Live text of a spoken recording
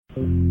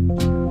Never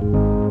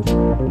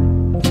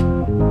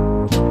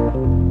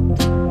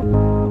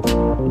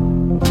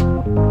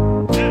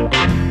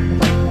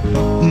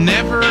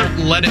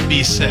let it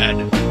be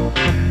said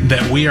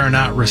that we are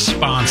not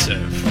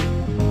responsive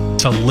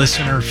to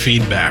listener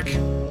feedback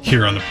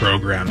here on the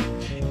program.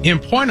 In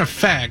point of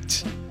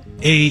fact,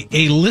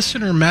 a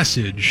listener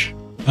message,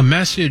 a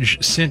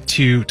message sent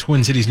to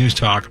Twin Cities News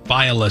Talk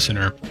by a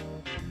listener,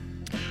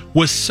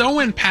 was so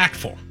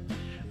impactful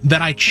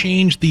that I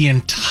changed the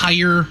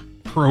entire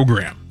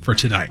program for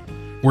tonight.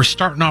 We're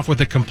starting off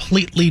with a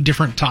completely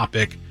different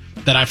topic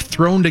that I've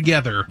thrown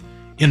together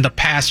in the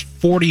past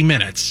 40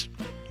 minutes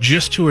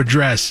just to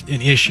address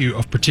an issue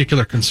of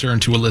particular concern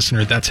to a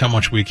listener. That's how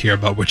much we care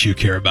about what you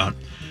care about.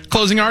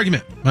 Closing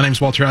argument. My name's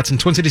Walter Hudson,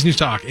 Twin Cities News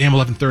Talk, AM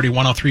 1130,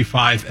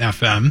 103.5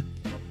 FM.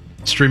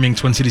 Streaming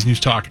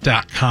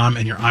TwinCitiesNewsTalk.com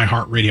and your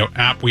iHeartRadio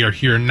app. We are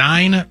here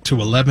 9 to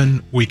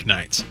 11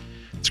 weeknights.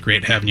 It's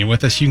great having you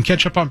with us. You can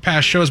catch up on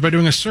past shows by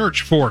doing a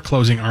search for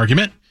Closing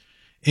Argument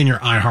in your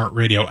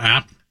iHeartRadio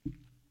app.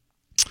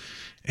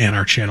 And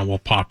our channel will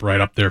pop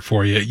right up there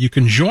for you. You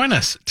can join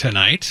us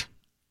tonight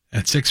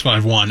at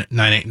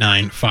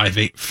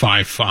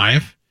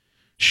 651-989-5855.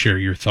 Share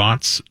your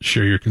thoughts,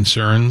 share your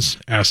concerns,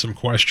 ask some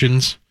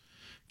questions,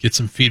 get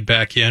some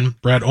feedback in.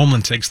 Brad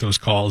Olman takes those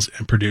calls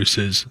and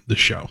produces the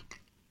show.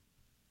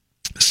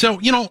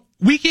 So,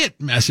 we get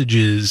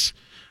messages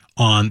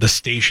on the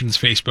station's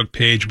Facebook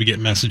page. We get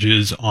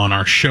messages on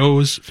our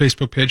show's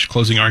Facebook page,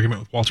 Closing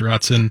Argument with Walter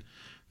Hudson,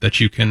 that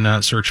you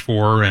can search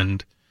for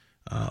and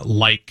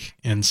like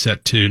and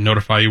set to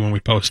notify you when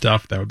we post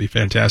stuff. That would be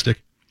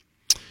fantastic.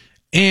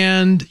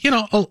 And,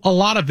 a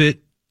lot of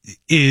it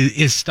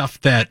is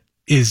stuff that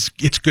it's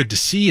good to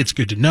see. It's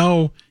good to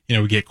know.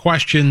 We get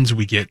questions,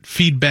 we get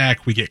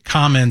feedback, we get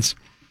comments.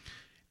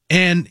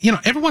 And,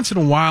 every once in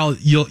a while,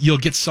 you'll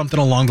get something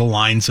along the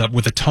lines of,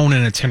 with a tone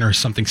and a tenor,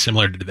 something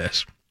similar to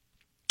this.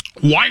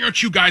 Why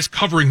aren't you guys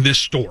covering this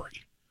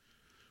story?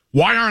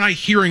 Why aren't I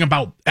hearing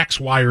about X,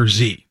 Y, or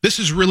Z? This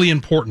is really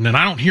important, and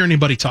I don't hear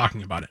anybody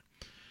talking about it.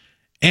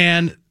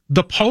 And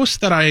the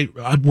post that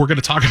we're going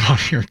to talk about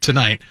here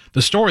tonight,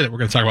 the story that we're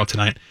going to talk about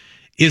tonight,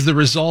 is the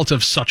result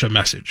of such a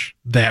message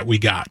that we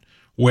got,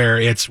 where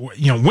it's,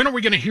 when are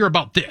we going to hear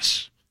about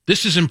this?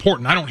 This is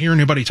important. I don't hear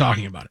anybody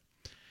talking about it.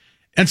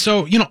 And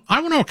so, I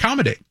want to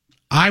accommodate.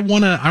 I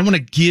want to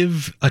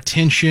give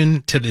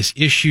attention to this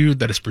issue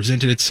that has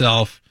presented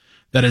itself,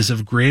 that is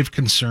of grave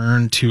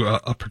concern to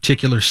a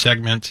particular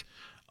segment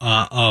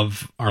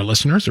of our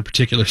listeners, a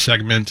particular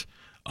segment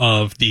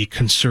of the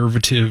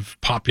conservative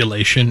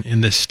population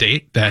in this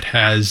state that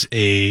has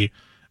a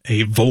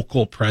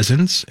vocal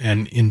presence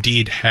and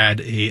indeed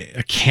had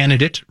a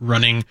candidate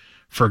running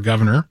for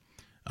governor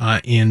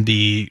in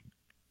the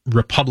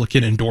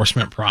Republican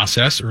endorsement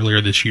process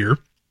earlier this year.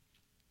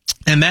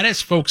 And that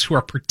is folks who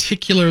are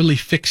particularly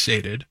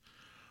fixated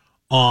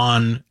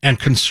on and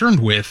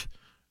concerned with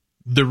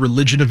the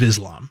religion of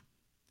Islam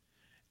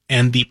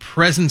and the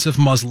presence of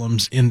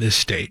Muslims in this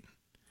state,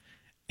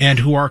 and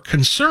who are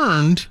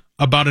concerned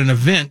about an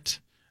event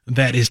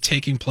that is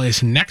taking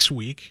place next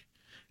week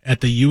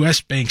at the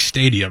U.S. Bank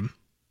Stadium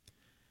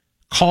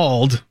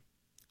called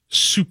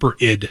Super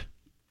Id.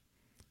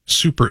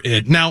 Super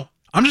Id. Now,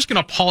 I'm just going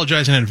to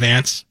apologize in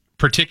advance,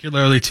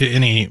 particularly to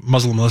any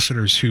Muslim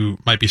listeners who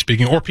might be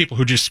speaking, or people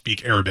who just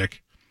speak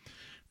Arabic,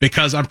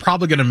 because I'm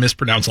probably going to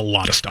mispronounce a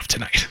lot of stuff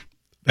tonight.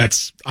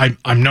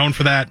 I'm known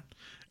for that.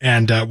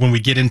 And when we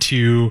get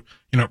into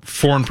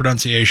foreign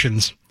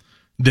pronunciations,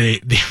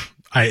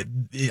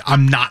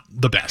 I'm not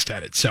the best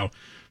at it. So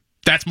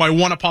that's my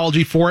one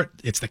apology for it.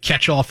 It's the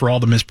catch-all for all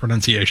the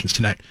mispronunciations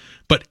tonight.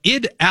 But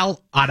Eid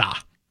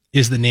al-Adha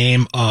is the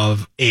name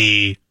of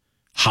a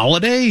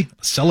holiday,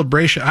 a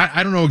celebration.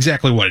 I don't know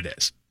exactly what it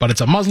is, but it's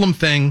a Muslim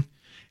thing.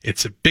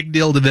 It's a big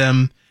deal to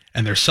them,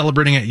 and they're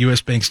celebrating at U.S.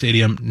 Bank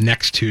Stadium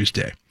next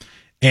Tuesday.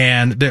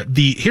 And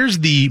here's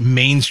the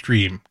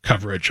mainstream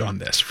coverage on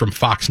this from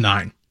Fox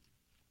 9.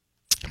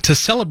 To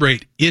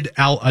celebrate Eid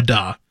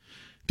al-Adha,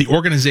 the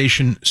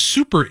organization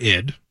Super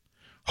Id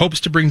hopes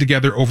to bring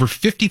together over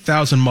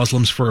 50,000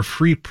 Muslims for a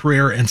free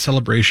prayer and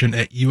celebration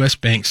at U.S.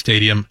 Bank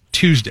Stadium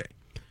Tuesday.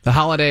 The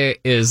holiday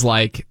is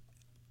like,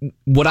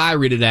 what I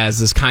read it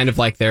as is kind of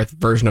like their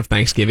version of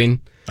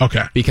Thanksgiving.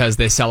 Okay. Because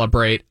they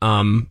celebrate,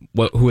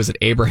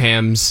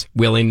 Abraham's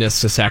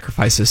willingness to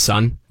sacrifice his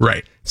son.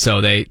 Right.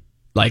 So they,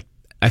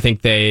 I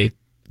think they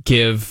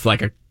give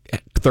a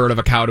third of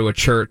a cow to a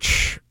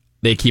church.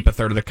 They keep a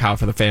third of the cow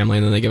for the family,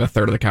 and then they give a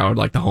third of the cow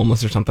to the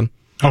homeless or something.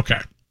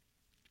 Okay.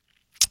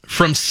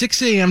 From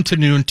 6 a.m. to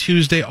noon,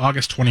 Tuesday,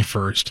 August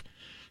 21st,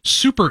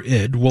 Super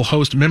Id will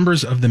host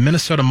members of the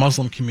Minnesota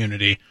Muslim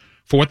community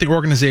for what the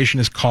organization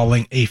is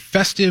calling a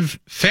festive,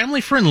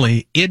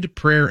 family-friendly Eid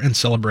prayer and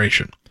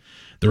celebration.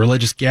 The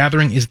religious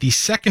gathering is the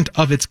second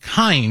of its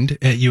kind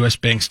at U.S.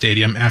 Bank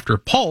Stadium after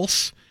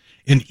Pulse,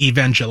 an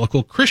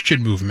evangelical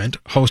Christian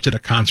movement, hosted a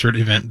concert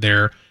event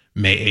there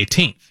May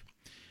 18th.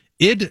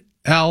 Eid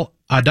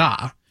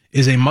al-Adha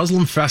is a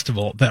Muslim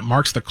festival that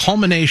marks the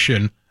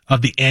culmination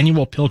of the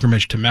annual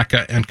pilgrimage to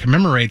Mecca and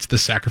commemorates the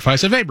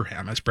sacrifice of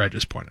Abraham, as Brad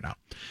just pointed out.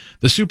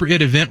 The Super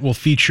Id event will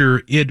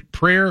feature Id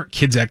prayer,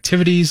 kids'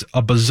 activities,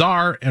 a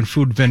bazaar, and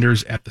food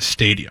vendors at the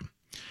stadium.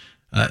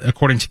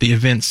 According to the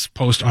event's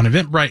post on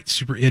Eventbrite,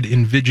 Super Id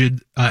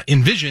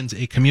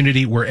envisions a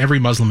community where every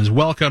Muslim is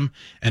welcome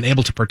and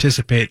able to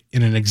participate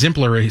in an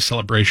exemplary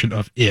celebration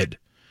of Id.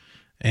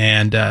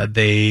 And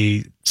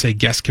they say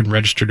guests can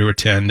register to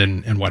attend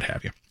and what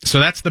have you. So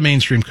that's the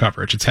mainstream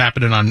coverage. It's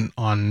happening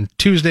on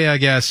Tuesday, I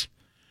guess,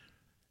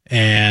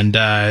 and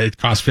it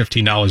costs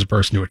 $15 a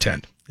person to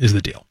attend, is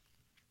the deal.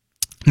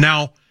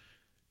 Now,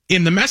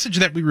 in the message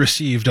that we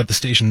received at the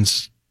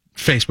station's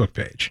Facebook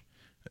page,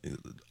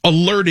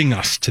 alerting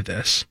us to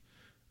this,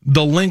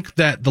 the link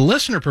that the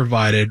listener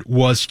provided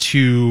was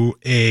to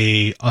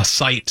a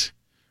site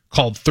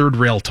called Third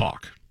Rail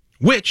Talk,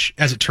 which,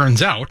 as it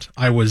turns out,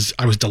 I was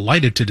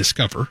delighted to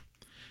discover,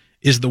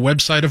 is the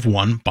website of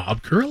one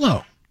Bob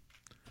Curillo.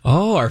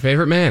 Oh, our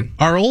favorite man.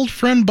 Our old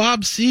friend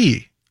Bob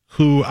C.,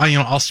 who,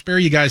 I'll spare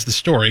you guys the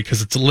story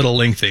because it's a little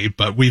lengthy,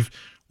 but we've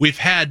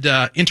had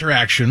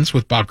interactions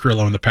with Bob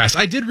Curillo in the past.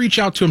 I did reach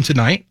out to him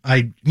tonight.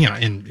 And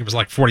it was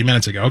like 40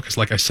 minutes ago because,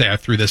 like I say, I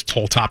threw this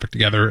whole topic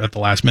together at the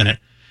last minute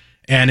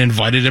and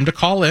invited him to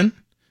call in.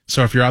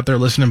 So if you're out there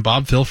listening,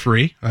 Bob, feel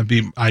free.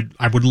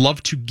 I would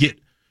love to get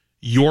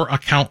your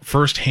account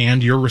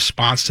firsthand, your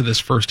response to this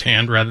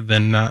firsthand, rather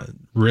than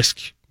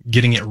risk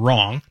getting it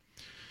wrong.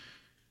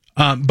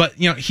 But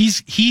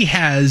he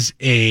has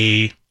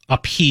a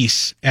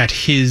piece at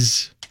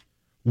his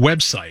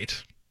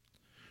website,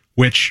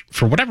 which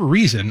for whatever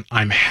reason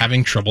I'm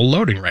having trouble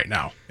loading right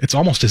now. It's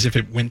almost as if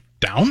it went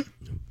down.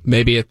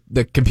 Maybe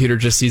the computer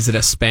just sees it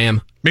as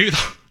spam.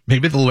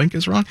 Maybe the link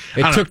is wrong.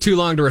 It took too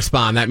long to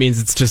respond. That means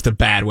it's just a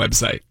bad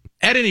website.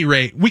 At any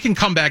rate, we can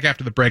come back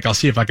after the break. I'll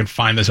see if I can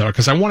find this out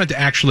because I wanted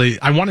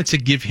to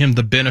give him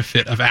the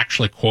benefit of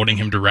actually quoting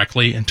him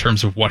directly in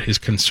terms of what his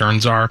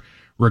concerns are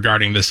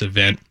regarding this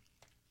event.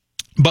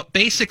 But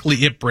basically,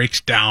 it breaks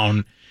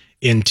down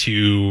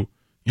into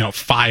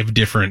 5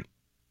 different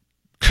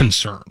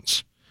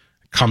concerns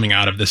coming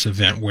out of this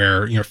event,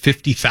 where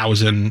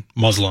 50,000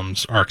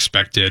 Muslims are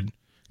expected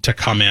to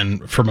come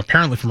in from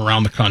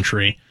around the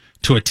country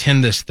to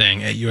attend this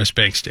thing at US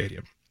Bank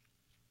Stadium.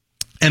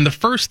 And the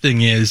first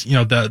thing is,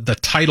 the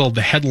title,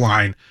 the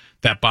headline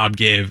that Bob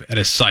gave at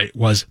his site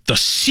was "The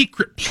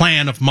Secret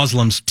Plan of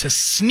Muslims to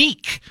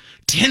Sneak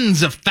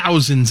Tens of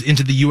Thousands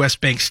into the US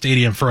Bank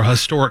Stadium for a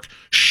Historic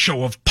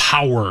Show of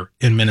Power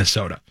in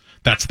Minnesota."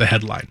 That's the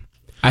headline.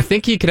 I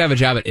think he could have a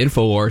job at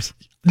InfoWars.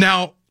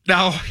 Now,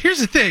 here's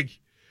the thing.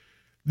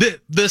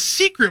 The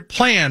secret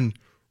plan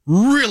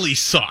really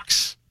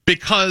sucks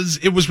because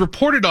it was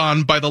reported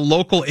on by the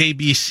local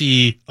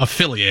ABC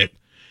affiliate.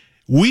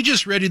 We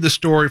just read you the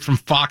story from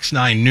Fox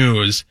 9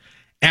 News,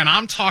 and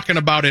I'm talking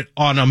about it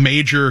on a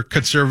major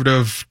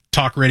conservative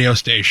talk radio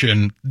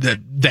station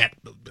that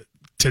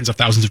tens of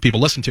thousands of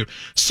people listen to.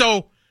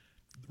 So,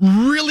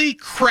 really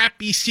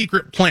crappy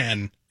secret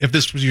plan, if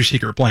this was your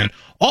secret plan.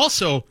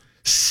 Also,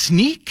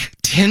 sneak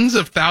tens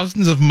of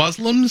thousands of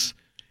Muslims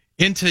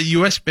into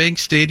US Bank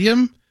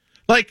Stadium?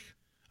 Like,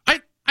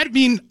 I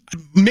mean,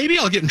 maybe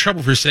I'll get in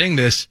trouble for saying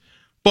this,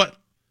 but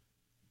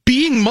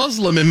being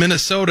Muslim in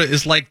Minnesota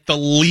is like the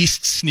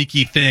least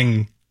sneaky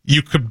thing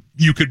you could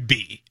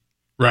be,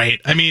 right?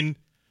 I mean,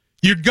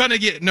 you're gonna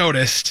get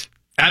noticed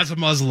as a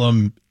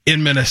Muslim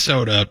in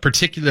Minnesota,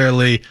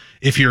 particularly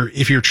if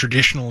you're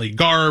traditionally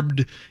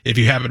garbed, if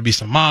you happen to be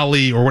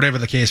Somali or whatever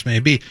the case may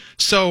be.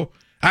 So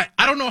I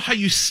don't know how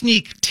you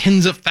sneak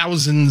tens of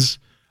thousands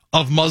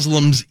of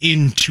Muslims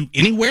into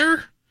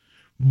anywhere,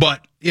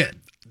 but yeah,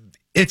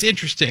 it's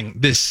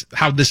interesting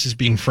how this is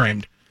being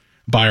framed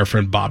by our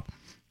friend Bob.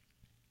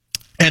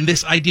 And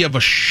this idea of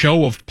a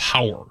show of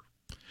power.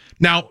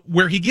 Now,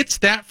 where he gets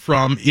that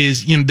from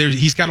is,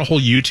 he's got a whole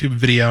YouTube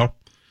video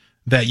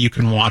that you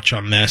can watch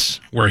on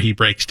this where he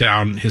breaks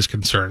down his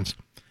concerns.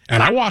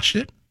 And I watched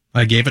it.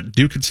 I gave it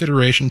due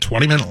consideration,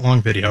 20-minute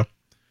long video.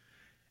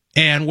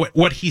 And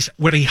what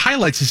he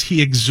highlights is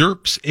he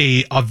excerpts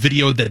a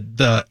video that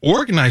the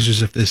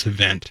organizers of this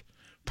event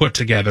put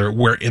together,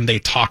 wherein they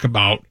talk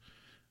about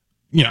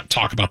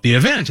the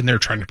event, and they're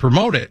trying to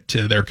promote it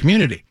to their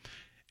community.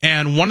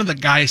 And one of the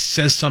guys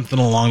says something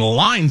along the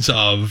lines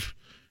of,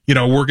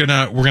 we're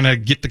gonna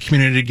get the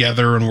community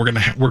together and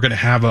we're gonna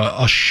have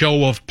a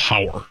show of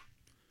power.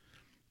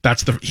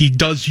 He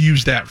does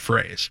use that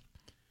phrase.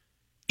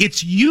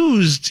 It's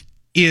used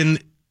in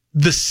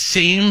the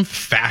same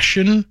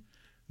fashion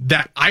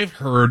that I've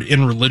heard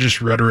in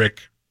religious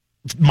rhetoric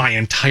my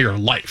entire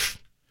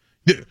life.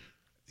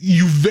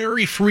 You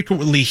very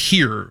frequently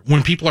hear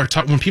when people are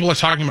talking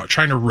about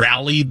trying to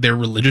rally their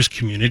religious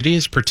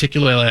communities,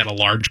 particularly at a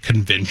large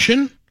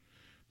convention,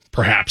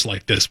 perhaps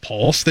like this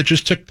Pulse that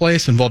just took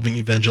place involving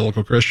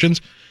evangelical Christians.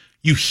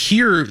 You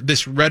hear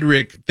this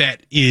rhetoric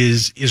that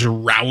is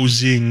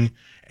arousing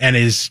and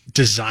is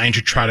designed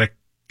to try to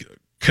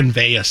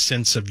convey a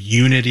sense of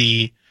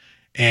unity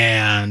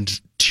and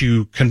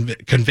to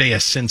convey a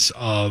sense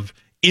of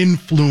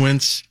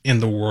influence in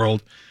the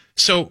world.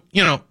 So,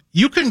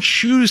 you can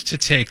choose to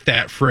take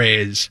that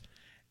phrase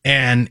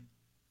and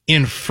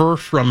infer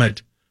from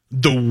it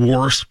the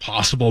worst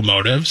possible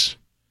motives,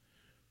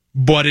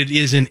 but it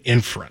is an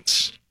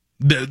inference.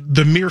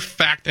 The mere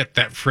fact that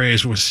that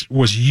phrase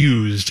was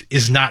used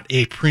is not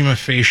a prima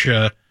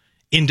facie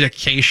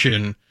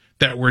indication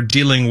that we're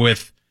dealing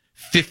with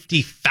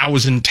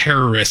 50,000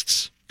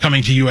 terrorists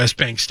coming to U.S.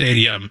 Bank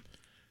Stadium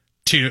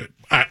to,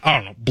 I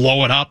don't know,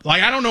 blow it up.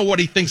 Like, I don't know what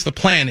he thinks the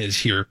plan is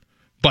here,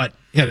 but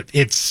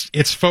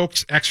it's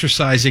folks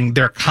exercising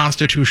their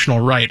constitutional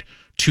right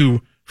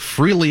to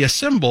freely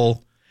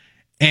assemble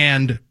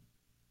and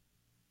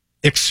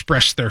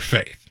express their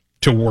faith,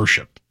 to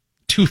worship.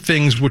 Two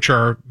things which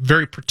are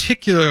very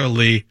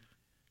particularly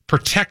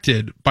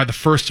protected by the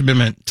First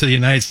Amendment to the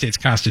United States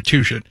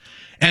Constitution.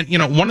 And,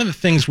 one of the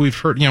things we've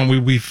heard,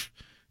 we've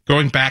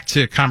going back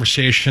to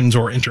conversations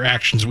or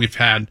interactions we've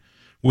had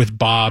with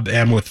Bob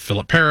and with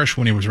Philip Parrish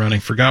when he was running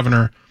for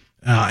governor,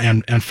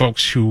 and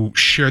folks who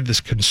shared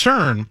this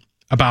concern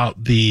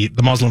about the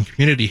Muslim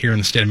community here in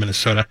the state of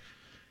Minnesota.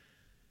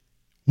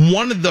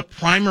 One of the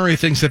primary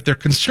things that they're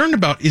concerned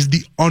about is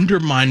the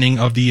undermining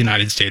of the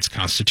United States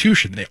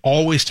Constitution. They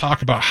always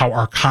talk about how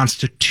our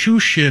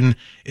Constitution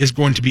is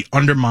going to be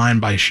undermined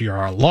by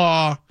Sharia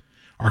law.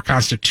 Our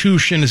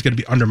Constitution is going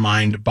to be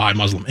undermined by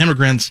Muslim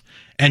immigrants.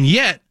 And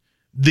yet,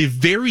 the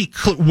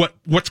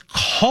what's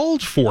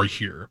called for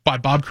here by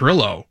Bob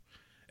Carrillo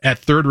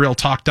at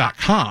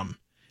ThirdRailTalk.com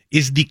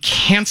is the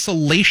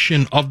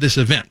cancellation of this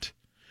event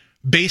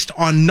based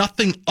on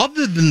nothing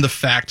other than the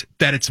fact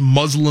that it's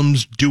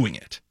Muslims doing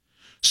it.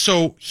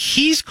 So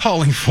he's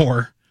calling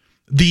for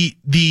the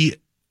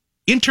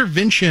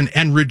intervention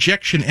and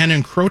rejection and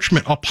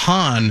encroachment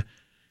upon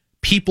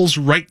people's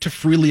right to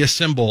freely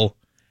assemble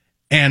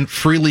and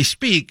freely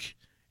speak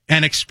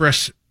and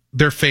express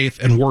their faith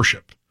and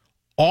worship,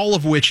 all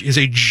of which is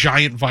a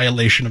giant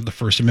violation of the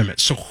First Amendment.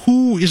 So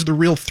who is the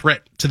real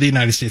threat to the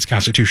United States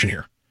Constitution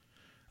here?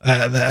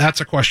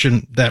 That's a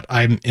question that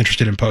I'm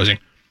interested in posing.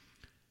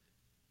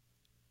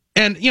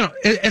 And,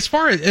 as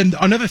far as, and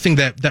another thing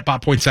that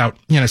Bob points out,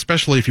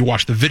 especially if you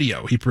watch the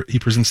video, he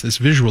presents this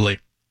visually,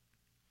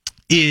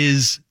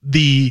 is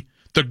the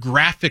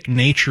graphic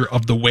nature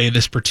of the way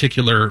this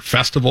particular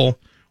festival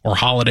or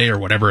holiday or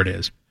whatever it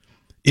is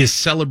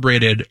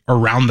celebrated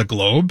around the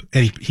globe.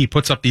 And he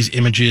puts up these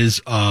images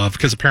of,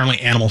 because apparently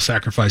animal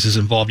sacrifice is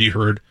involved. You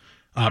heard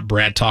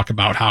Brad talk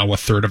about how a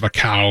third of a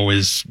cow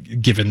is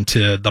given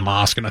to the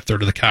mosque and a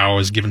third of the cow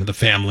is given to the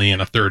family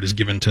and a third is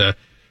given to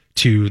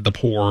the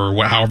poor,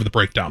 or however the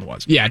breakdown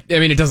was. Yeah, I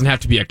mean, it doesn't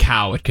have to be a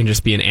cow. It can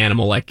just be an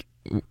animal. Like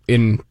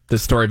in the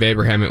story of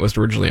Abraham, it was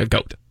originally a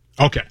goat.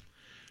 Okay.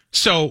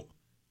 So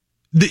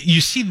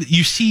you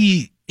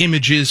see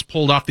images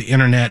pulled off the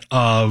internet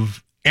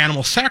of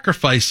animal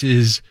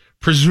sacrifices,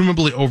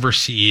 presumably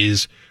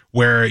overseas,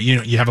 where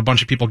you have a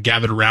bunch of people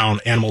gathered around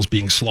animals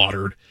being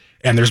slaughtered,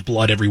 and there's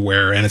blood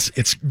everywhere, and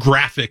it's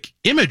graphic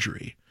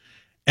imagery.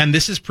 And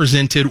this is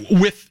presented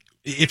with,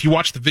 if you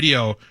watch the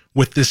video,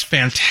 with this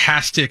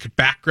fantastic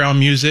background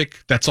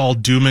music that's all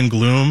doom and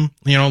gloom,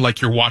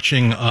 like you're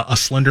watching a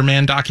Slender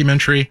Man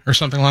documentary or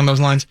something along those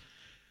lines.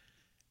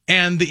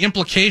 And the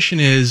implication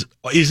is,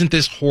 isn't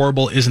this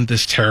horrible? Isn't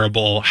this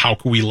terrible? How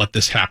can we let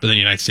this happen in the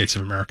United States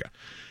of America?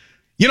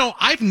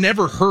 I've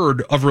never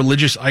heard of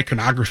religious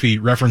iconography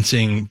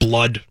referencing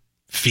blood,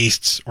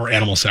 feasts, or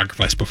animal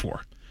sacrifice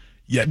before.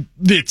 Yet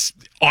it's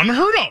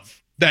unheard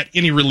of that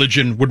any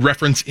religion would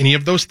reference any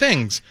of those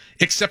things,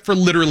 except for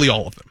literally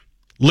all of them.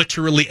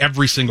 Literally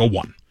every single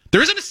one.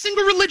 There isn't a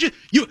single religion.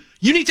 You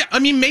need to,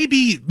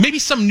 maybe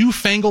some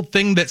newfangled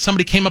thing that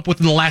somebody came up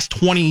with in the last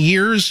 20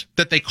 years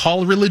that they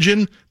call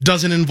religion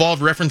doesn't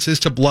involve references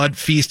to blood,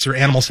 feasts, or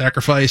animal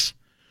sacrifice.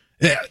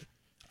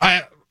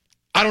 I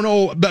don't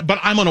know, but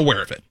I'm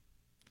unaware of it.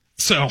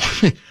 So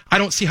I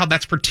don't see how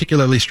that's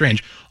particularly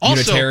strange.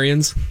 Also,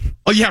 Unitarians?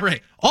 Oh, yeah,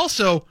 right.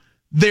 Also,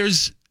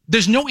 there's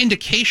no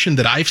indication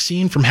that I've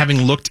seen from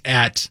having looked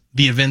at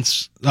the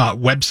event's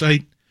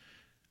website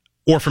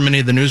or from any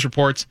of the news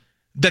reports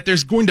that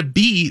there's going to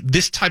be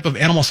this type of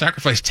animal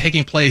sacrifice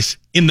taking place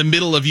in the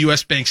middle of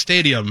U.S. Bank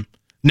Stadium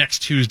next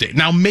Tuesday.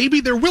 Now, maybe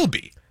there will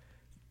be.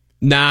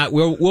 Nah,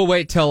 we'll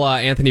wait till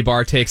Anthony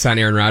Barr takes on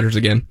Aaron Rodgers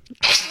again.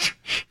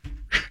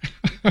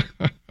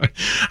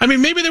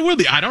 Maybe there will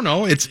be. I don't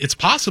know. It's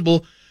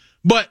possible.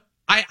 But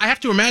I have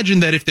to imagine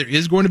that if there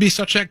is going to be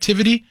such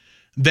activity,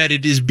 that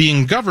it is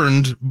being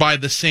governed by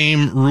the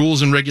same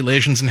rules and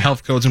regulations and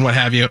health codes and what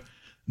have you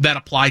that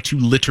apply to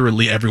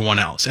literally everyone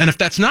else. And if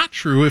that's not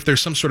true, if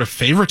there's some sort of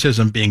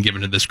favoritism being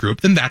given to this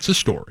group, then that's a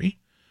story.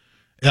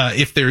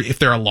 If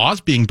there are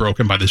laws being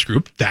broken by this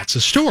group, that's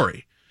a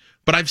story.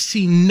 But I've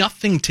seen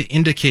nothing to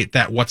indicate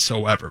that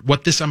whatsoever.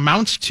 What this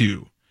amounts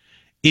to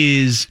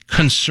is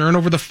concern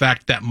over the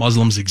fact that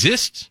Muslims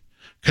exist,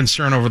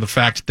 concern over the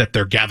fact that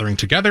they're gathering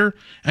together,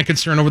 and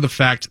concern over the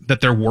fact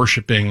that they're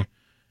worshiping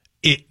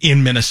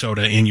in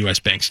Minnesota in U.S.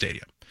 Bank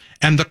Stadium.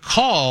 And the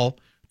call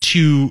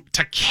to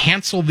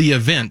cancel the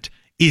event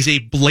is a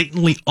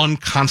blatantly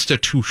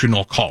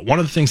unconstitutional call. One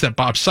of the things that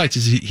Bob cites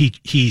is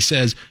he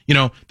says,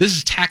 this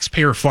is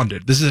taxpayer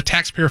funded. This is a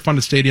taxpayer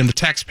funded stadium. The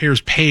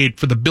taxpayers paid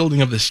for the building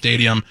of this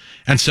stadium.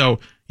 And so,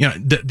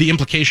 the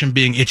implication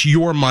being it's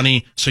your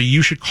money, so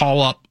you should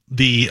call up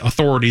the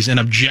authorities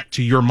and object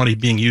to your money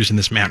being used in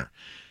this manner.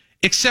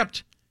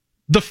 Except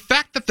the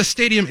fact that the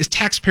stadium is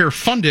taxpayer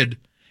funded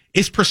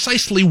is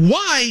precisely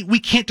why we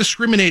can't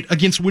discriminate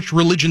against which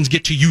religions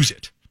get to use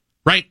it,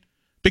 right?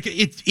 Because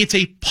it's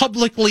a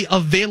publicly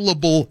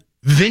available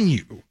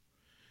venue.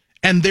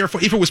 And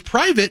therefore, if it was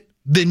private,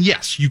 then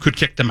yes, you could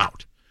kick them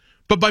out.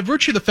 But by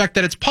virtue of the fact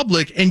that it's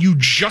public and you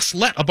just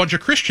let a bunch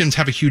of Christians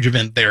have a huge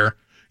event there,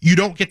 you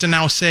don't get to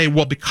now say,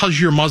 well,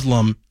 because you're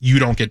Muslim, you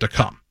don't get to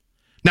come.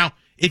 Now,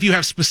 if you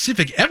have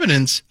specific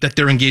evidence that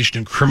they're engaged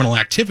in criminal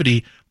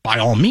activity, by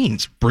all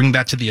means, bring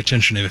that to the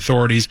attention of the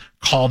authorities,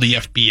 call the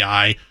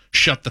FBI,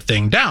 shut the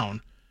thing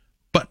down.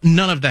 But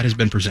none of that has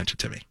been presented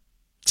to me.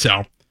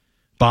 So,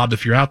 Bob,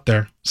 if you're out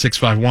there,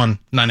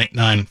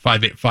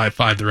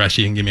 651-989-5855. The rest,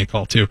 you can give me a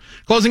call, too.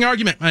 Closing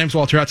argument. My name's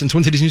Walter Hudson,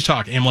 Twin Cities News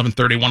Talk, AM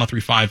 1130,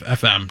 103.5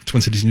 FM,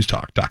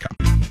 TwinCitiesNewsTalk.com.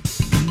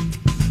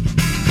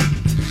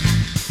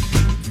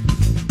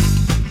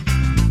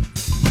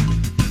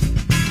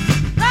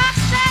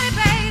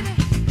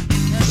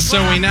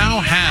 So we now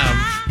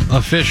have,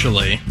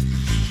 officially,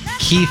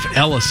 Keith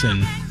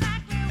Ellison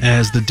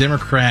as the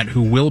Democrat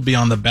who will be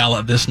on the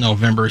ballot this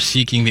November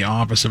seeking the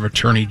office of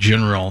Attorney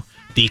General,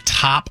 the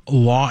top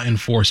law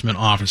enforcement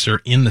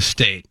officer in the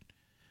state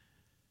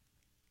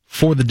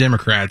for the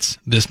Democrats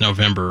this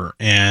November.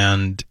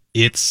 And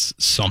it's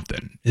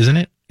something, isn't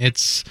it?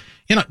 It's,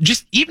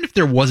 just even if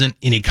there wasn't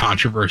any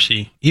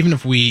controversy, even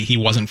if he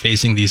wasn't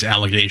facing these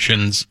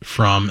allegations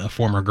from a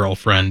former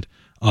girlfriend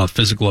of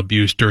physical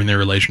abuse during their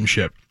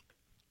relationship,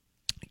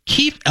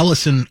 Keith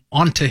Ellison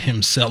onto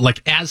himself,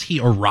 like as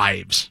he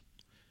arrives,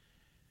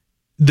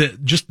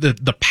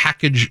 the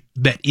package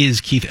that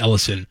is Keith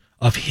Ellison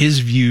of his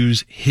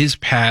views, his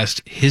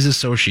past, his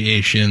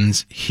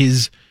associations,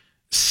 his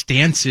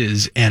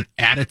stances and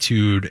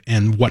attitude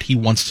and what he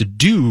wants to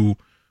do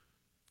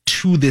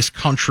to this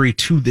country,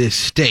 to this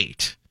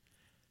state,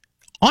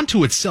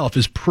 onto itself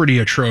is pretty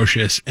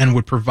atrocious and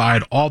would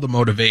provide all the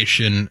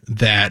motivation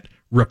that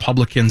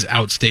Republicans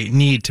outstate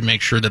need to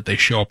make sure that they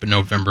show up in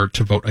November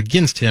to vote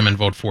against him and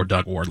vote for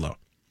Doug Wardlow,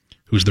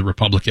 who's the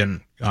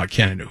Republican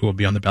candidate who will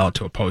be on the ballot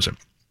to oppose him.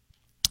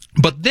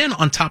 But then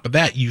on top of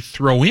that, you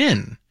throw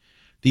in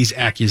these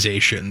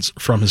accusations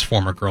from his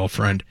former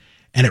girlfriend,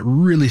 and it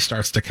really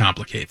starts to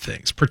complicate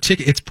things.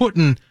 It's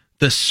putting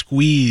the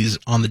squeeze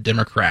on the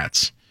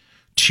Democrats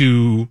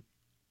to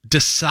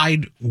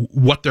decide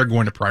what they're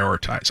going to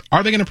prioritize.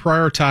 Are they going to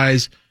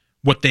prioritize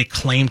what they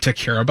claim to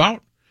care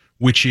about,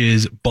 which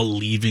is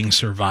believing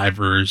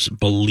survivors,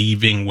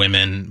 believing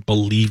women,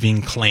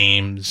 believing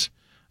claims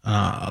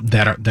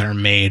that are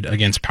made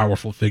against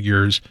powerful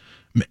figures,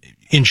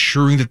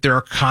 ensuring that there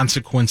are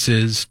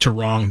consequences to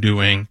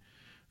wrongdoing,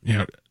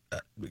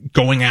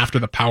 going after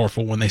the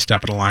powerful when they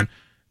step out of line?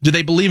 Do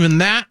they believe in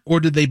that, or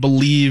do they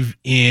believe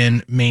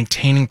in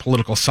maintaining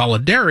political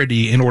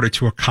solidarity in order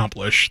to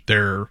accomplish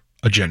their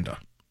agenda?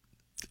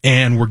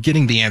 And we're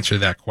getting the answer to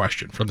that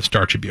question from the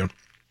Star Tribune.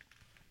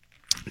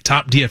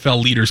 Top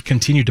DFL leaders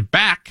continue to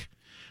back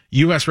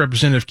U.S.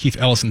 Representative Keith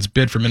Ellison's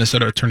bid for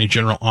Minnesota Attorney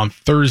General on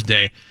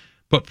Thursday,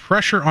 but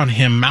pressure on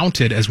him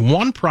mounted as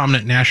one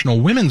prominent national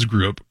women's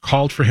group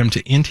called for him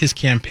to end his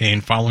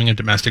campaign following a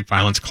domestic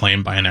violence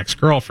claim by an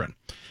ex-girlfriend.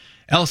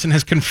 Ellison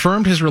has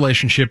confirmed his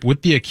relationship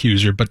with the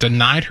accuser, but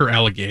denied her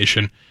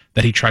allegation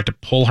that he tried to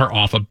pull her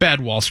off a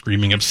bed while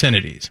screaming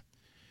obscenities.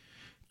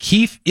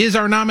 Keith is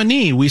our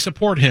nominee. We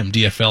support him,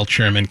 DFL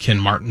Chairman Ken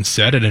Martin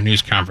said at a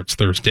news conference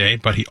Thursday,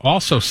 but he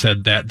also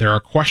said that there are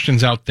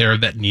questions out there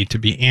that need to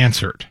be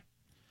answered.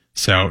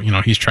 So,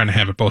 he's trying to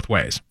have it both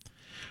ways.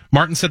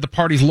 Martin said the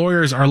party's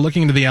lawyers are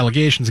looking into the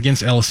allegations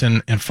against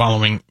Ellison and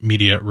following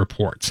media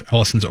reports.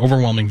 Ellison's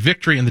overwhelming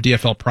victory in the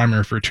DFL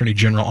primary for Attorney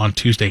General on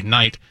Tuesday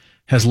night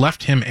has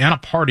left him and a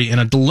party in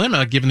a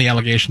dilemma given the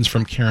allegations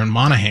from Karen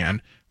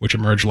Monahan, which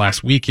emerged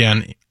last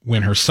weekend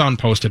when her son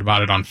posted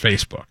about it on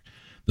Facebook.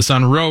 The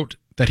Sun wrote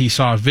that he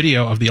saw a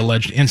video of the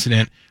alleged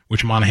incident,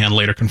 which Monahan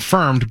later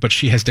confirmed, but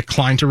she has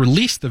declined to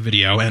release the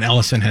video, and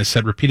Ellison has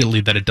said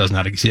repeatedly that it does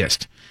not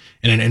exist.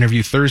 In an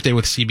interview Thursday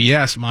with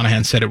CBS,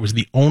 Monahan said it was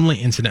the only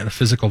incident of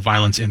physical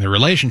violence in their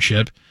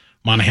relationship.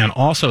 Monahan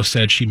also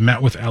said she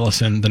met with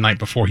Ellison the night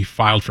before he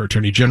filed for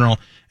Attorney General,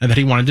 and that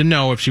he wanted to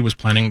know if she was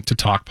planning to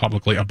talk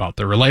publicly about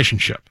their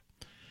relationship.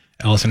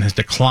 Ellison has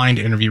declined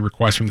interview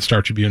requests from the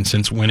Star Tribune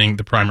since winning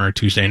the primary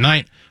Tuesday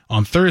night.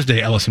 On Thursday,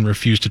 Ellison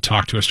refused to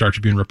talk to a Star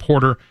Tribune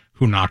reporter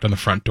who knocked on the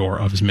front door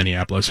of his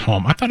Minneapolis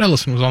home. I thought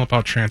Ellison was all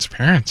about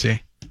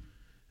transparency.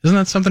 Isn't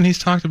that something he's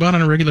talked about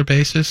on a regular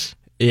basis?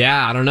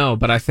 Yeah, I don't know,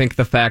 but I think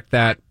the fact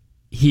that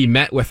he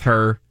met with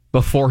her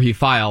before he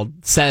filed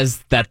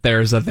says that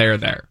there's a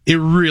there. It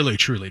really,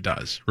 truly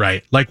does,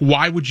 right? Like,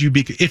 why would you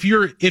be... If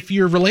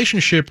your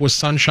relationship was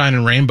sunshine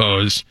and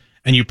rainbows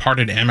and you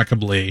parted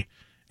amicably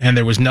and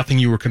there was nothing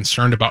you were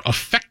concerned about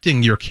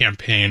affecting your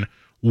campaign,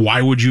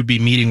 why would you be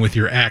meeting with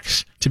your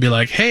ex to be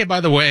like, hey,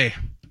 by the way,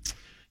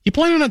 you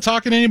planning on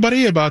talking to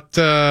anybody about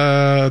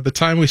the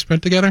time we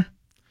spent together?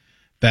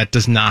 That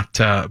does not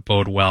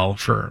bode well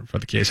for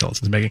the case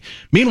Ellison's making.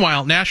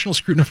 Meanwhile, national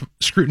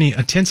scrutiny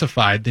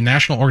intensified. The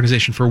National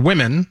Organization for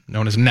Women,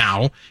 known as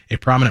NOW, a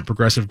prominent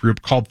progressive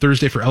group, called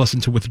Thursday for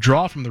Ellison to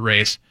withdraw from the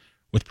race,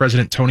 with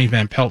President Tony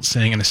Van Pelt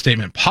saying in a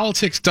statement,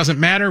 "Politics doesn't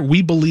matter.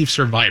 We believe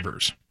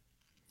survivors."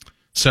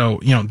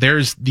 So,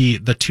 there's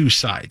the two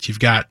sides. You've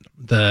got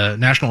the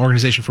National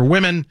Organization for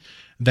Women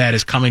that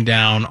is coming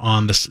down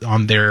on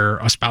their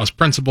espoused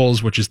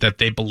principles, which is that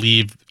they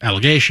believe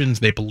allegations,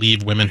 they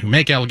believe women who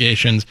make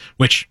allegations,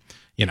 which,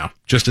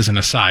 just as an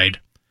aside,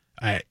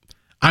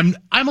 I'm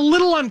a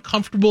little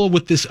uncomfortable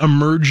with this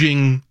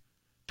emerging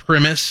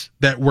premise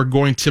that we're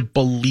going to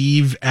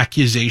believe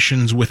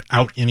accusations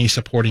without any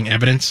supporting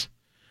evidence.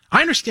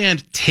 I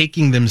understand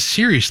taking them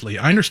seriously.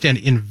 I understand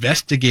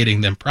investigating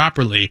them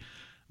properly.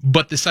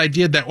 But this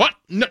idea that,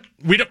 no,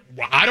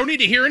 I don't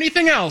need to hear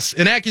anything else.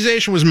 An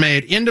accusation was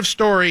made. End of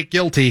story.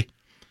 Guilty.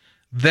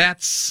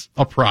 That's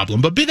a problem.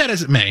 But be that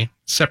as it may,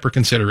 separate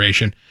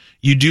consideration,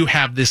 you do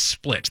have this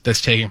split that's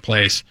taking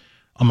place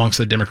amongst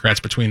the Democrats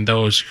between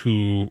those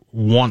who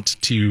want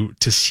to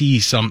see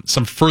some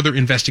further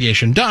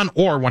investigation done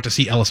or want to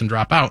see Ellison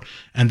drop out,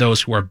 and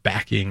those who are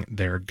backing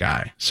their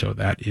guy. So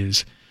that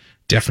is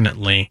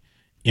definitely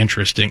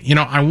interesting.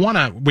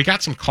 We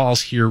got some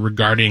calls here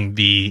regarding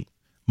the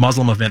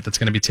Muslim event that's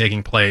going to be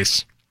taking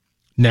place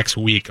next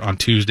week on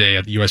Tuesday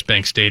at the U.S.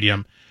 Bank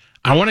Stadium.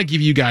 I want to give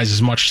you guys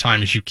as much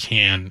time as you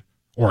can,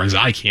 or as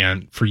I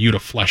can, for you to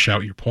flesh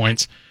out your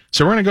points.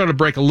 So we're going to go to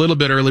break a little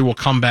bit early. We'll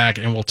come back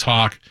and we'll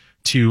talk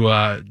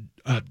to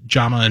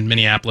Jama in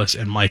Minneapolis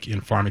and Mike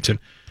in Farmington.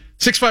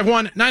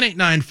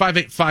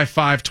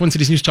 651-989-5855, Twin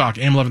Cities News Talk,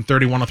 AM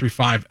 1130,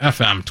 103.5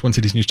 FM,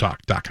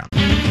 TwinCitiesNewsTalk.com.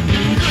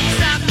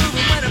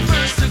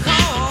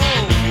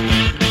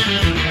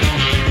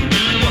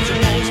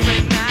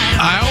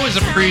 I always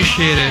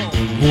appreciate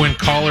it when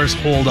callers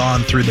hold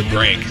on through the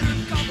break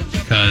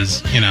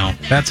because,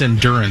 that's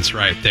endurance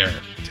right there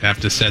to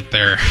have to sit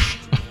there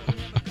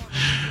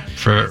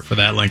for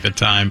that length of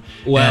time.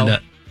 Well,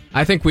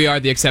 I think we are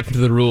the exception to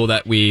the rule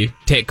that we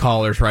take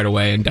callers right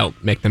away and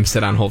don't make them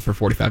sit on hold for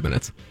 45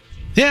 minutes.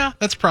 Yeah,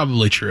 that's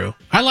probably true.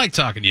 I like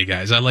talking to you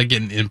guys. I like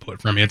getting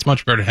input from you. It's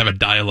much better to have a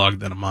dialogue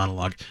than a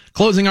monologue.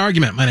 Closing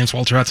argument. My name's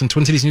Walter Hudson,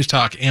 Twin Cities News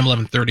Talk, AM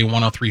 1130,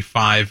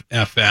 103.5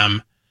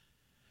 FM.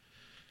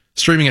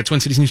 Streaming at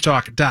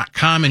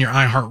TwinCitiesNewsTalk.com and your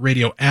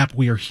iHeartRadio app.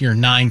 We are here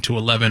 9 to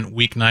 11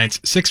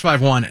 weeknights.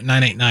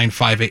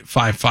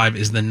 651-989-5855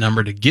 is the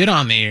number to get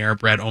on the air.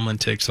 Brad Olman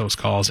takes those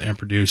calls and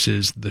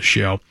produces the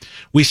show.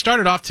 We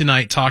started off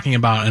tonight talking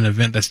about an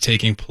event that's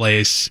taking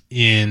place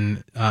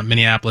in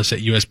Minneapolis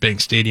at U.S.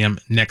 Bank Stadium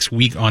next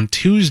week on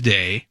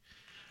Tuesday.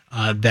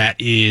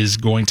 That is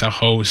going to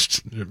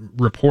host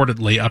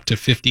reportedly up to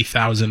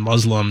 50,000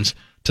 Muslims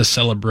to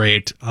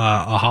celebrate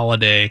a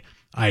holiday.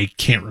 I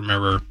can't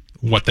remember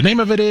what the name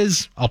of it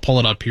is. I'll pull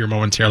it up here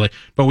momentarily.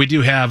 But we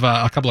do have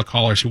a couple of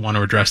callers who want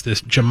to address this.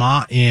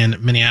 Jama in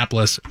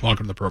Minneapolis,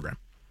 welcome to the program.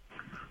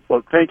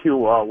 Well, thank you,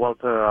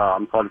 Walter.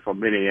 I'm calling from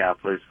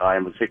Minneapolis. I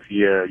am a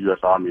 6-year U.S.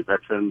 Army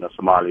veteran, a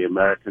Somali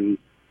American.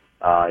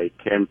 I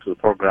came to the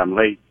program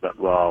late, but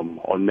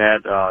on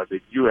that, the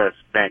U.S.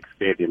 Bank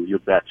Stadium, you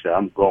betcha,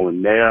 I'm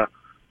going there.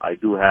 I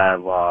do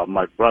have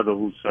my brother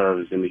who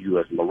serves in the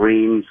U.S.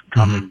 Marines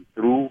coming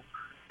through.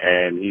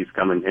 And he's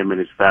coming, him and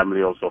his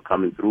family also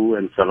coming through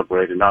and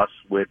celebrating us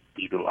with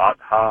Eid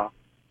al-Adha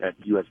at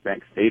U.S.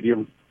 Bank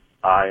Stadium.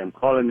 I am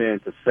calling in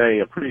to say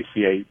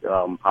appreciate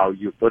how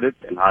you put it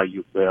and how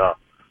you the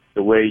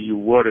way you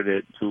worded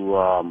it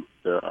to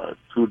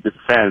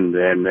defend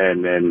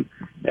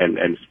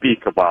and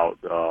speak about.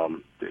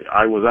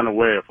 I was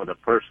unaware for the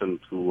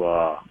person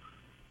to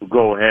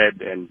go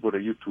ahead and put a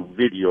YouTube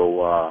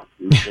video,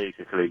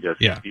 basically just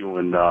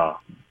doing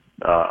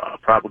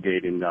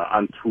propagating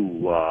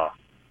untrue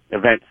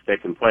events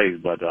taking place,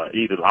 but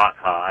Eid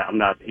al-Adha, I'm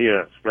not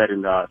here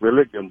spreading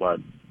religion, but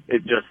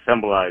it just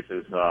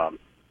symbolizes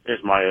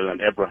Ismail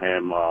and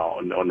Abraham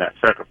on that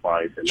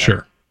sacrifice. And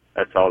sure.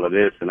 That's all it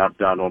is, and I've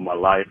done all my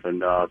life,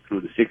 and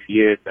through the 6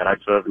 years that I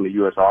served in the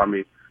U.S.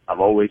 Army, I've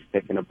always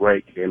taken a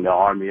break, and the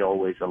Army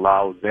always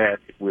allows that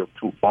if we're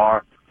too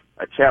far.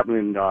 A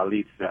chaplain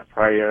leads that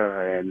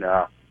prayer, and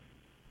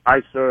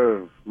I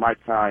serve my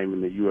time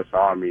in the U.S.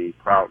 Army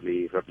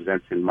proudly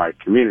representing my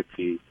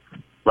community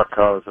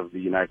because of the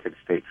United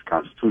States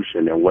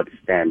Constitution and what it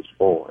stands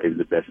for is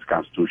the best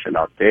Constitution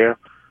out there.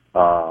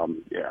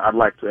 I'd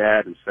like to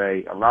add and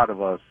say a lot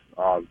of us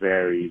are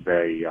very,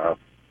 very,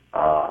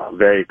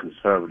 very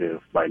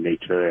conservative by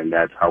nature, and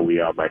that's how we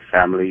are by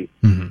family.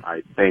 Mm-hmm.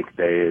 I think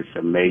there is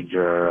a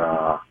major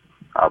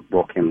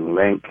broken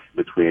link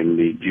between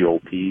the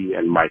GOP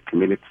and my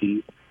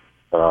community.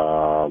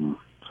 So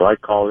I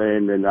call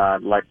in, and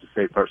I'd like to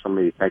say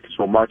personally, thank you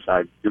so much.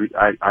 I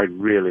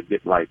really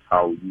did like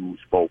how you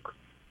spoke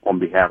on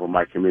behalf of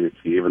my community,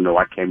 even though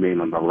I came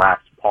in on the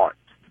last part.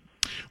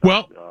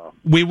 Well,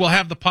 we will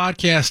have the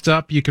podcast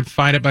up. You can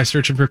find it by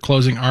searching for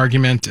Closing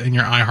Argument in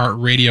your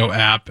iHeartRadio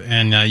app,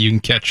 and you can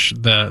catch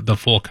the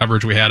full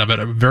coverage we had of it.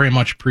 I very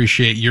much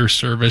appreciate your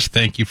service.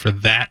 Thank you for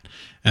that,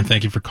 and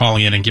thank you for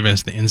calling in and giving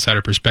us the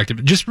insider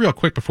perspective. Just real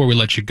quick before we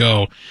let you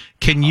go,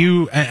 can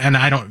you? And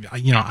I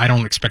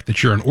don't expect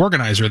that you're an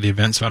organizer of the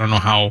event, so I don't know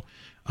how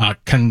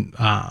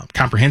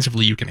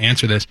comprehensively you can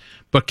answer this.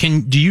 But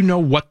do you know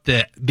what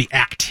the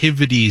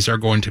activities are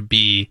going to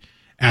be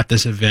at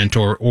this event,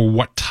 or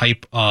what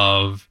type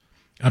of?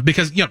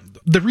 Because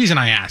the reason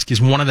I ask is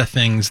one of the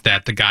things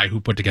that the guy who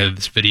put together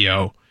this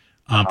video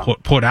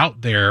put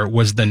out there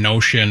was the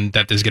notion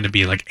that there's going to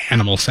be like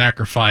animal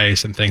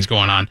sacrifice and things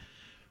going on.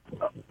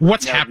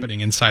 What's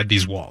happening inside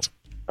these walls?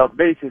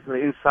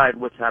 Basically, inside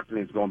what's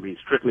happening is going to be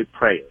strictly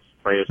prayers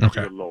to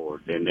the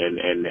Lord, and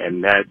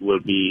that will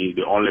be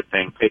the only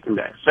thing. Taking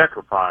that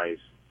sacrifice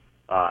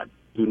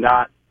do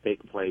not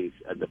take place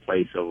at the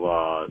place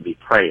of the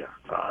prayer.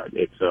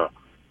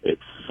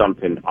 It's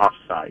something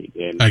offsite,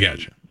 and I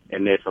got you.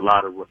 And there's a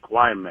lot of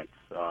requirements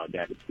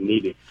that is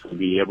needed to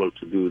be able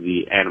to do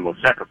the animal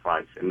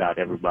sacrifice, and not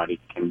everybody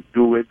can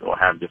do it or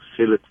have the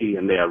facility,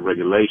 and there are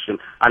regulations.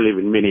 I live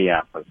in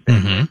Minneapolis,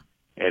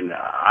 and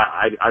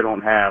I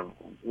don't have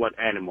what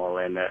animal,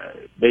 and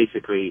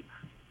basically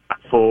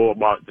for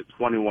about the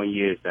 21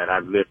 years that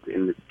I've lived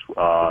in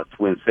the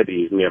Twin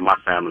Cities near my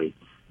family,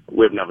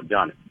 we've never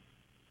done it.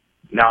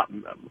 Now,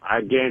 I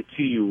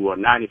guarantee you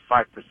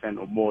 95%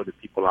 or more of the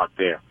people out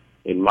there,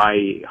 in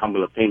my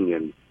humble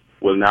opinion,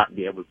 will not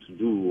be able to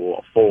do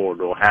or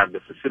afford or have the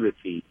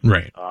facility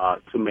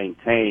to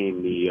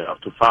maintain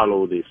to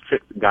follow the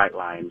strict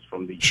guidelines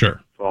from the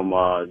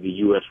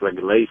U.S.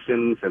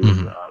 regulations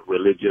and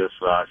religious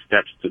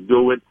steps to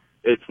do it.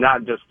 It's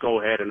not just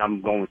go ahead and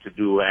I'm going to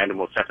do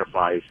animal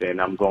sacrifice and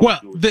I'm going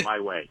to do it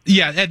my way.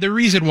 Yeah, the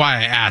reason why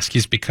I ask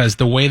is because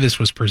the way this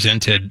was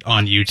presented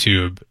on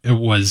YouTube, it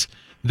was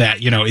that,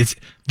 it's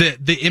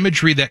the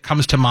imagery that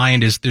comes to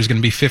mind is there's going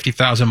to be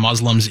 50,000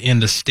 Muslims in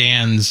the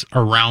stands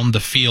around the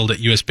field at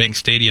US Bank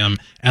Stadium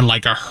and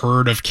like a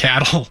herd of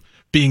cattle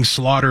being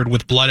slaughtered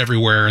with blood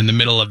everywhere in the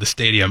middle of the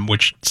stadium,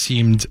 which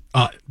seemed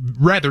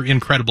rather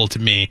incredible to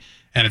me.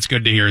 And it's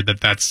good to hear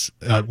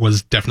that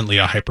was definitely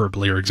a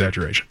hyperbole or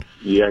exaggeration.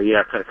 Yeah.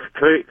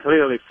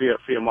 Clearly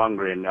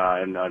fear-mongering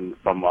and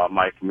from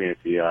my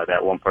community,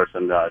 that one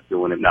person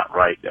doing it not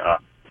right.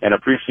 And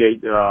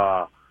appreciate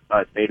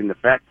stating the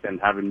facts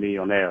and having me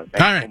on air.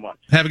 Thank you so much.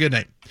 Have a good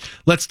night.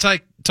 Let's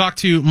talk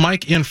to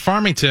Mike in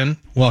Farmington.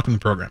 Welcome to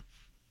the program.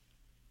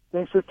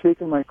 Thanks for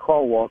taking my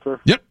call,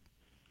 Walter. Yep.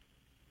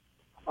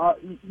 I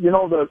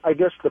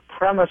guess the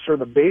premise or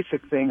the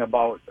basic thing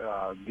about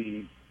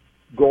the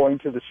going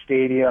to the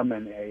stadium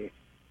and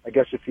I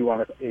guess if you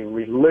want a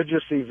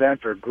religious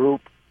event or group,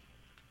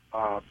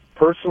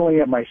 personally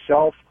and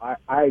myself,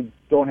 I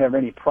don't have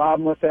any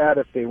problem with that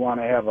if they want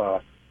to have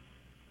a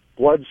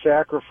blood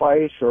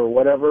sacrifice or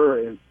whatever.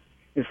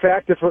 In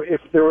fact, if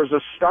there was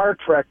a Star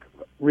Trek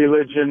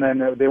religion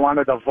and they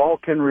wanted a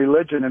Vulcan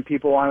religion and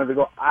people wanted to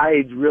go,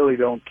 I really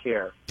don't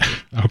care.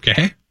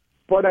 Okay.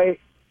 But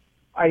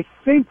I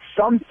think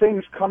some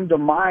things come to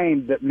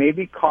mind that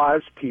maybe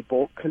cause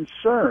people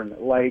concern,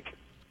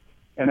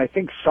 and I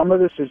think some of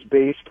this is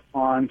based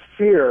on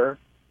fear.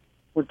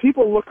 When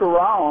people look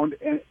around,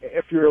 and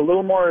if you're a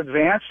little more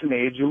advanced in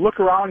age, you look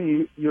around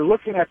and you're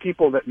looking at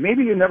people that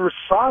maybe you never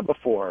saw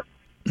before.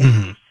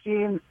 You've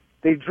seen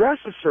they dress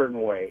a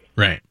certain way.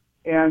 Right.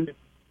 And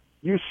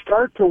you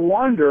start to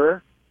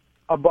wonder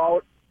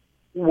about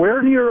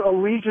where do your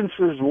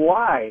allegiances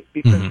lie?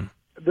 Because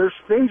there's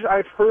things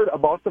I've heard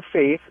about the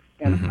faith,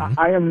 and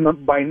I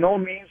am by no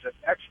means an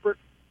expert,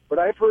 but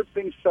I've heard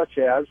things such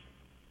as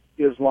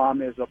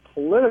Islam is a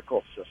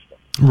political system.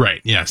 Right.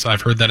 Yes,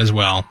 I've heard that as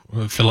well.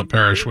 Philip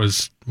Parrish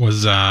was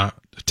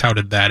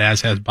touted that,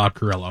 as has Bob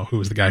Carrillo, who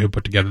was the guy who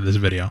put together this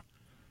video.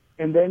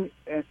 And then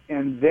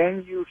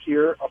you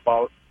hear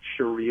about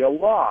Sharia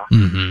law,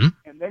 and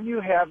then you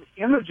have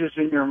images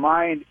in your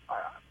mind.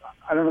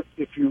 I don't know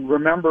if you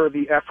remember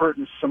the effort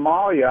in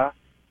Somalia,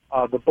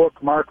 the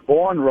book Mark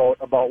Bowen wrote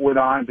about went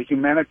on, the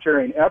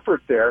humanitarian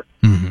effort there,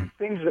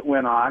 things that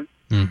went on,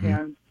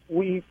 and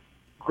we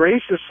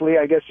graciously,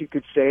 I guess you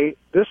could say,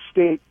 this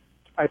state,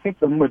 I think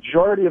the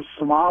majority of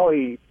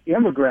Somali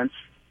immigrants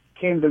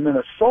came to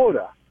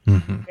Minnesota,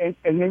 and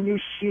then you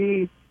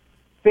see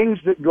things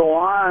that go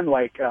on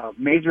like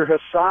Major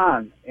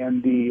Hassan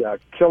and the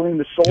killing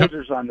the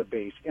soldiers on the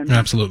base, and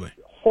absolutely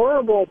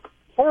horrible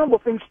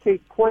things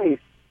take place,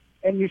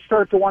 and you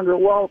start to wonder,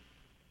 well,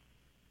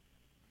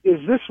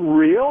 is this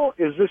real?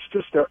 Is this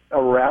just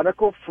a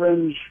radical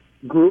fringe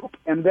group?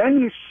 And then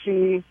you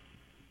see,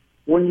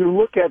 when you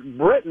look at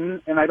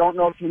Britain, and I don't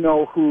know if you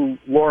know who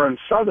Lauren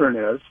Southern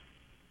is,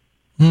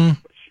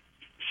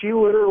 she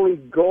literally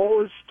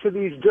goes to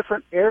these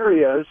different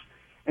areas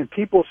and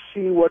people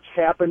see what's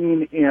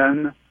happening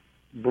in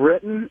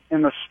Britain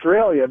and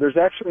Australia. There's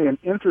actually an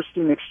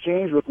interesting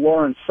exchange with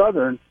Lauren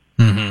Southern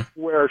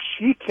where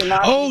she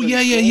cannot. Oh,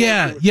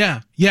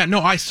 yeah.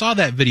 No, I saw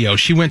that video.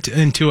 She went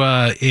into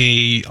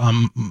a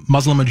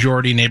Muslim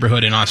majority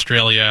neighborhood in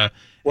Australia,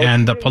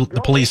 and the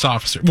police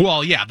officer.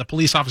 Well, yeah, the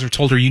police officer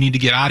told her, "You need to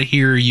get out of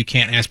here. You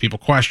can't ask people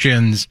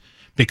questions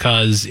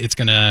because it's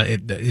gonna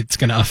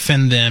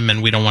offend them,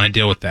 and we don't want to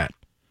deal with that."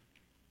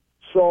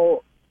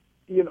 So,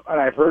 and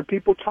I've heard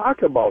people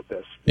talk about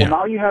this. Well,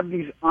 now you have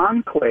these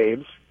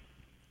enclaves.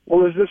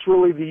 Well, is this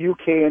really the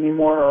UK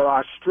anymore or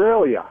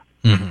Australia?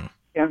 Mm-hmm.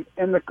 And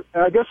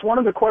I guess one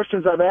of the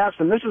questions I've asked,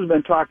 and this has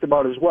been talked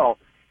about as well,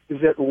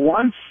 is that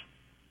once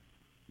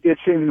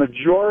it's a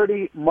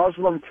majority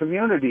Muslim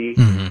community,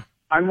 mm-hmm.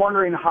 I'm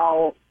wondering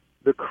how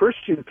the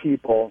Christian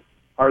people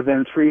are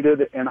then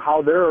treated and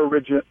how their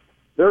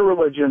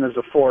religion is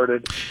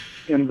afforded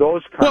in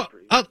those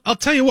countries. Well, I'll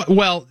tell you what.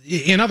 Well,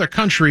 in other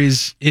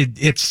countries,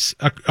 it's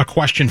a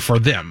question for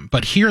them.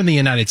 But here in the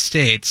United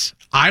States,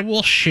 I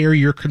will share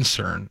your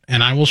concern,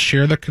 and I will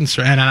share the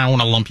concern, and I don't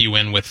want to lump you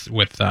in with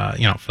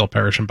Phil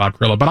Parrish and Bob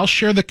Grillo, but I'll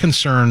share the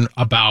concern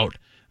about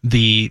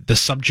the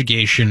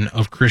subjugation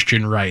of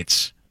Christian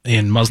rights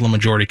in Muslim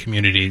majority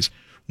communities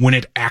when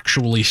it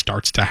actually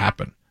starts to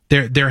happen.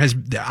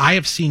 I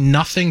have seen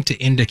nothing to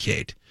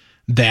indicate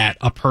that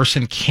a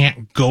person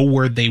can't go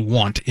where they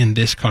want in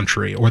this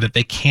country, or that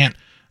they can't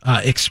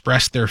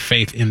express their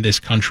faith in this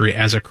country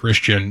as a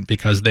Christian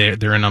because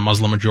they're in a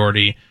Muslim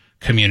majority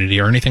community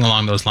or anything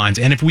along those lines.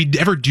 And if we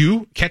ever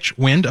do catch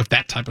wind of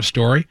that type of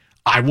story,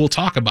 I will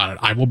talk about it.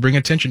 I will bring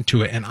attention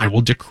to it, and I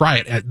will decry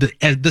it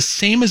as the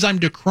same as I'm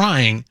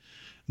decrying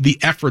the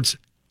efforts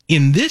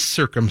in this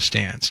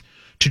circumstance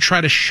to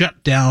try to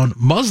shut down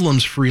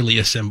Muslims freely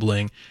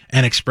assembling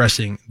and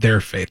expressing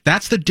their faith.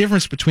 That's the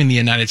difference between the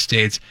United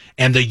States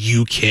and the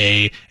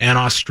UK and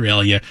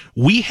Australia.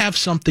 We have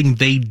something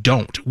they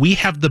don't. We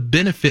have the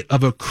benefit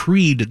of a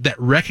creed that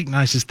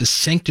recognizes the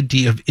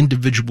sanctity of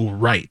individual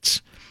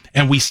rights.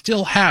 And we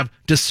still have,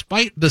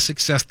 despite the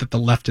success that the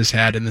left has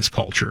had in this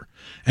culture,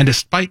 and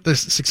despite the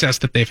success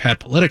that they've had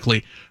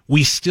politically,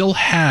 we still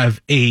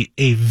have a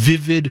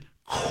vivid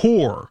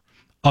core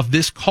of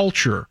this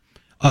culture,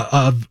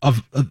 of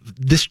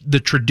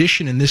the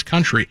tradition in this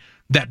country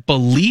that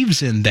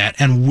believes in that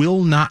and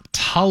will not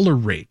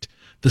tolerate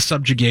the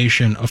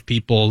subjugation of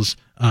people's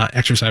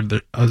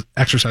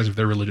exercise of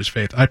their religious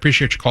faith. I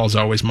appreciate your call as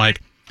always,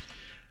 Mike.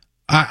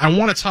 I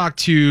want to talk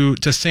to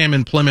Sam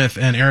in Plymouth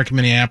and Eric in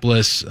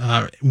Minneapolis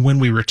when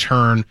we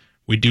return.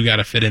 We do got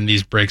to fit in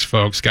these breaks,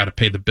 folks. Got to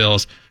pay the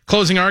bills.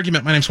 Closing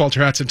argument. My name's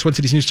Walter Hudson, Twin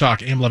Cities News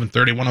Talk, AM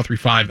 1130,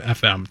 103.5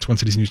 FM,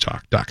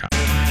 TwinCitiesNewsTalk.com.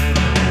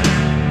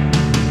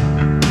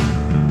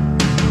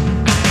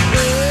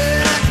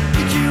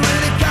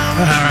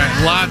 All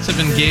right, lots of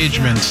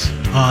engagement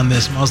on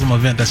this Muslim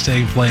event that's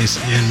taking place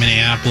in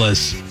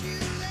Minneapolis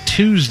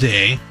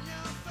Tuesday,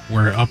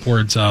 where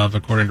upwards of,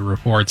 according to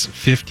reports,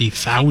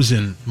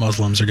 50,000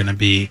 Muslims are going to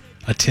be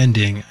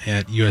attending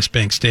at U.S.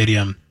 Bank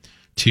Stadium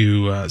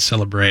to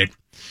celebrate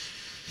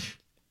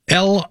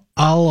El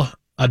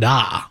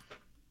Al-Adha,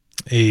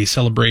 a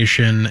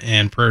celebration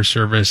and prayer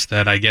service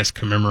that I guess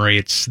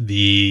commemorates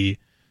the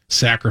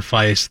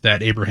sacrifice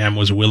that Abraham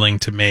was willing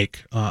to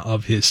make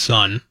of his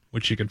son,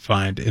 which you could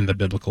find in the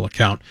biblical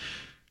account.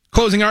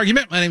 Closing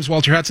argument. My name is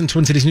Walter Hudson,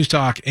 Twin Cities News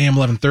Talk, AM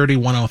 1130,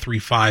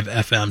 103.5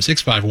 FM,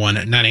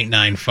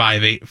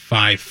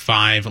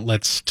 651-989-5855.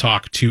 Let's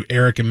talk to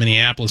Eric in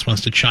Minneapolis,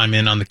 wants to chime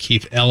in on the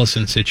Keith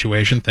Ellison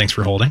situation. Thanks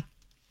for holding.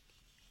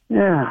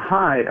 Yeah,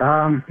 hi.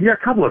 A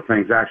couple of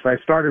things, actually. I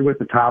started with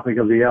the topic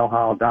of the El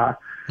Al-Adha,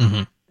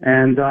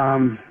 and,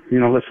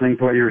 listening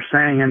to what you were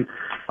saying. And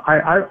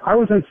I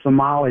was in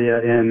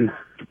Somalia in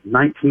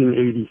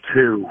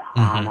 1982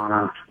 on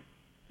a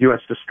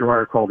U.S.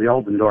 destroyer called the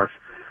Oldendorf.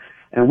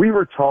 And we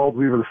were told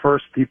we were the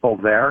first people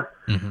there.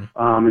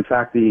 In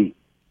fact,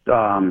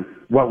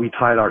 what we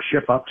tied our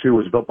ship up to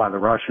was built by the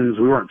Russians.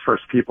 We weren't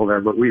first people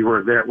there, but we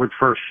were there with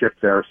first ship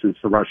there since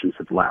the Russians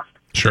had left.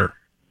 Sure.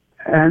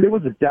 And it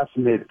was a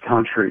decimated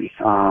country.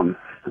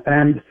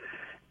 And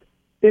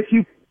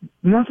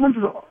Muslims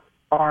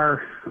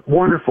are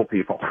wonderful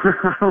people.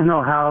 I don't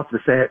know how else to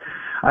say it.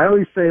 I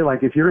always say,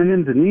 like, if you're in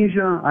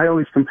Indonesia, I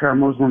always compare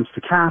Muslims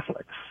to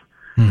Catholics.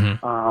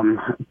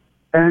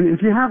 And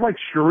if you have, like,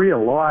 Sharia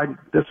law,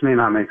 this may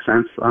not make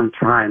sense. I'm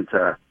trying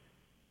to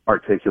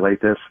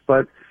articulate this.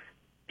 But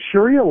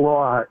Sharia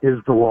law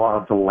is the law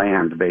of the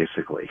land,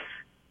 basically.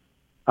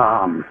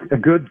 A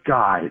good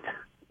guide.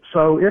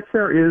 So if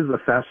there is a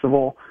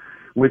festival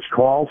which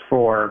calls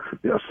for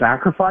a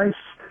sacrifice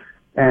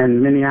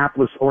and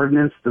Minneapolis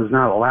ordinance does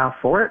not allow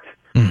for it,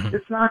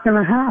 it's not going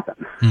to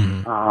happen.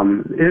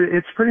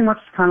 It's pretty much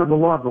kind of the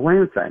law of the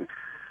land thing.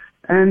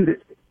 And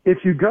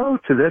if you go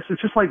to this,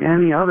 it's just like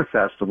any other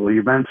festival.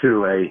 You've been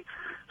to a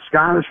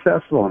Scottish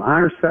festival, an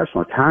Irish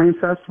festival, Italian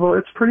festival.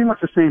 It's pretty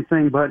much the same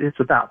thing, but it's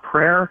about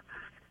prayer.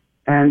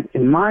 And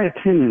in my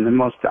opinion,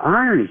 the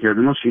irony here,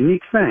 the most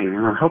unique thing,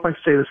 and I hope I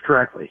say this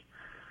correctly,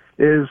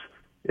 is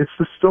it's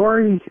the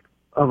story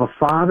of a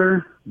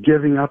father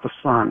giving up a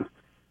son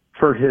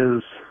for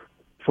his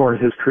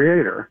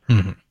creator,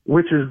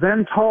 which is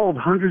then told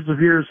hundreds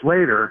of years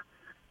later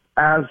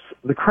as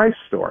the Christ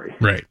story,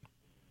 Right.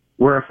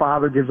 where a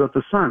father gives up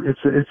the son.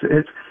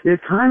 It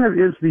kind of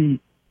is the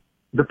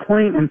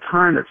point in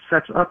time that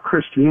sets up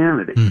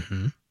Christianity.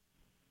 Mm-hmm.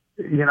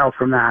 You know,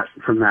 from that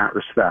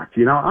respect.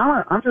 You know,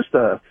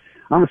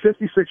 I'm a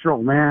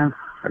 56-year-old man.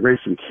 I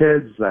raised some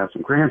kids. I have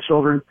some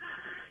grandchildren.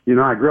 You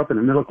know, I grew up in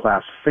a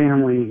middle-class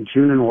family.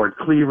 June and Ward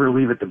Cleaver,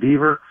 Leave It to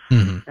Beaver.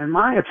 Mm-hmm. And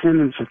my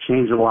opinions have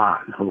changed a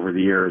lot over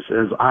the years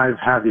as I've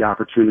had the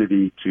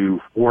opportunity to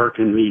work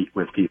and meet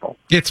with people.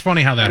 It's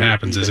funny how that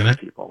happens, isn't it?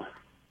 People.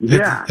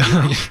 Yeah. You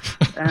know?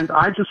 And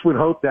I just would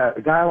hope that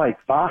a guy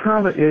like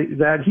Baja,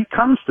 that he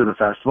comes to the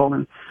festival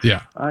and,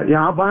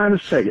 I'll buy him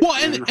his ticket. Well,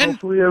 and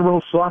hopefully it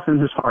will soften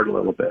his heart a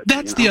little bit.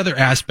 That's the other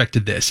aspect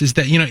of this, is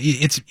that, you know,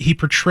 he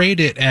portrayed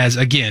it as,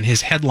 again,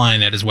 his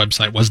headline at his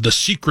website was "The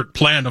Secret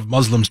Plan of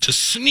Muslims to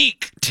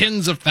Sneak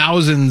Tens of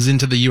Thousands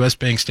into the U.S.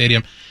 Bank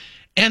Stadium."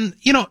 And,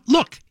 you know,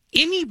 look,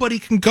 anybody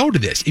can go to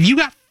this. If you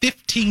got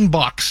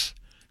 $15,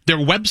 their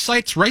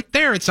website's right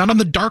there. It's not on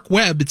the dark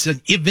web. It's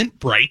an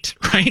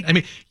Eventbrite, right? I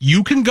mean,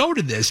 you can go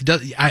to this.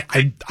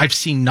 I've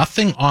seen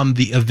nothing on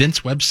the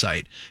event's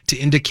website to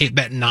indicate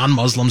that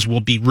non-Muslims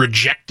will be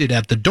rejected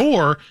at the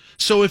door.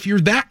 So if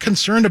you're that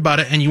concerned about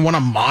it and you want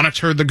to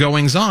monitor the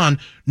goings on,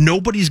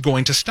 nobody's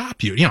going to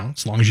stop you. You know,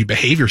 as long as you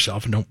behave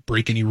yourself and don't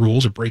break any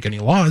rules or break any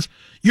laws,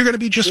 you're going to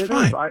be just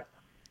fine.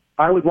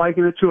 I would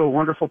liken it to a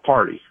wonderful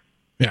party.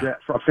 Yeah.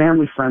 A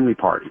family-friendly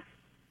party.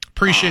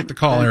 Appreciate the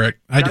call, Eric.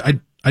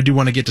 I do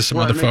want to get to some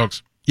other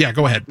folks. Yeah,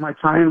 go ahead. My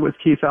tie-in with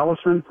Keith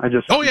Ellison.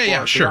 Sure. Sorry about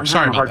that. I'm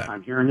having a hard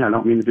time hearing you. I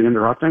don't mean to be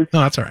interrupting. No,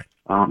 that's all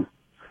right.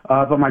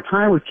 But my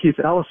tie-in with Keith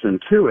Ellison,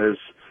 too, is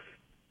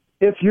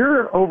if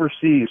you're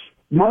overseas,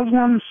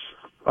 Muslims,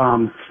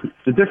 the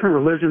different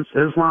religions,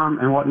 Islam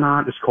and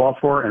whatnot is called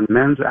for, and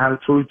men's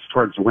attitudes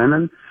towards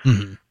women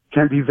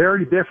can be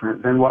very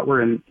different than what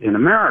we're in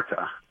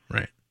America.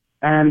 Right.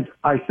 And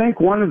I think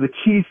one of the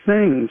key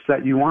things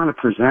that you want to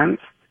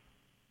present,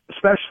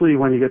 especially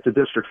when you get to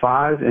District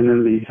 5 and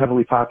in the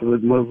heavily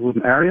populated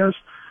Muslim areas,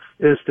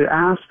 is to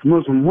ask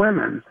Muslim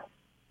women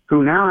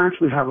who now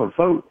actually have a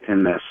vote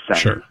in this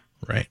setting. Sure,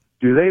 right.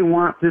 Do they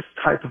want this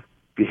type of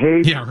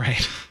behavior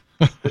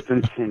to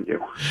continue?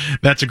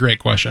 That's a great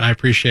question. I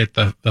appreciate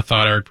the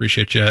thought, Eric.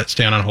 Appreciate you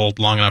staying on hold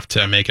long enough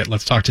to make it.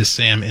 Let's talk to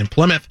Sam in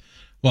Plymouth.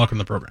 Welcome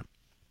to the program.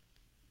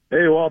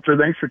 Hey, Walter.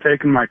 Thanks for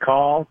taking my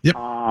call. Yep.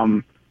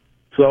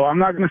 So I'm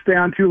not going to stay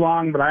on too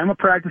long, but I am a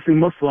practicing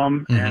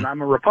Muslim, and I'm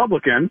a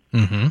Republican.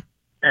 Mm-hmm.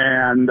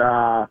 And,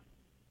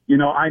 you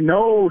know, I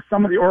know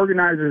some of the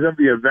organizers of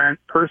the event.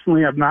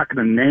 Personally, I'm not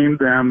going to name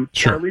them.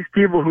 Sure. Or at least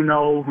people who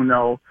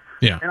know.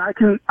 Yeah. And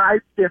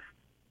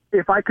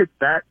if I could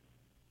bet,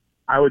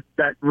 I would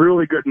bet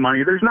really good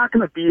money. There's not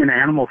going to be an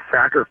animal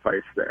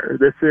sacrifice there.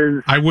 This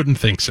is... I wouldn't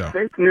think so.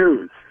 Fake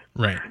news.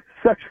 Right.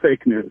 Such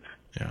fake news.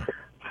 Yeah.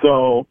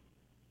 So,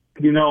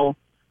 you know...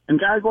 And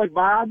guys like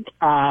Bob,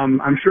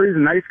 I'm sure he's a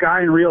nice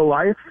guy in real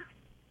life,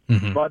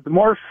 but the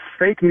more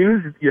fake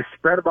news you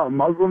spread about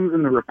Muslims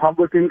in the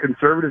Republican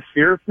conservative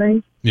sphere of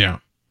things, the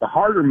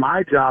harder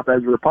my job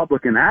as a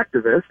Republican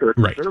activist or a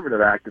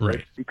conservative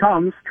activist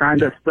becomes trying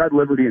to spread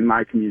liberty in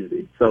my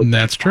community. So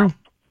that's true.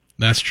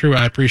 That's true.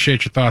 I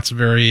appreciate your thoughts. A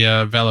very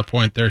valid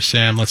point there,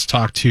 Sam. Let's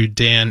talk to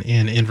Dan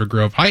in Inver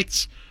Grove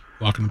Heights.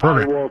 Welcome to the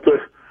program. Hi,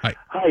 Walter. Hi.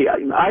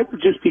 I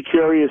would just be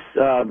curious,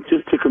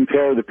 just to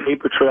compare the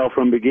paper trail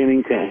from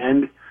beginning to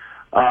end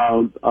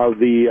of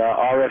the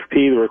RFP,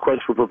 the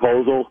request for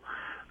proposal,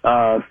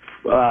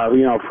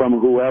 you know, from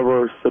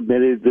whoever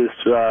submitted this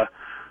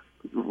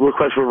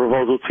request for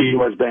proposal to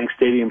U.S. Bank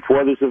Stadium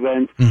for this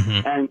event,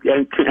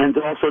 and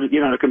also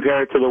to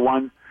compare it to the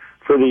one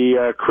for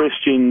the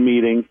Christian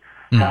meeting,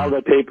 how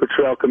the paper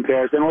trail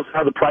compares, and also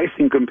how the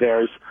pricing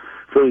compares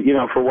for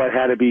what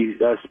had to be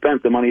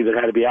spent, the money that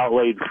had to be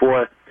outlaid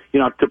for.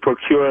 To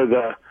procure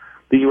the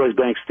U.S.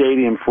 Bank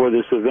Stadium for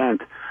this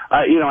event,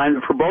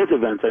 and for both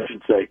events, I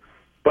should say.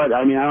 But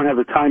I mean, I don't have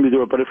the time to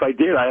do it. But if I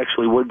did, I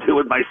actually would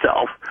do it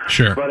myself.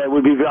 Sure. But I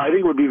think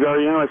it would be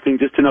very interesting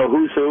just to know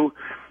who's who,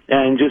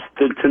 and just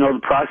to know the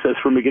process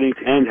from beginning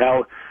to end,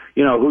 how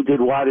who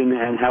did what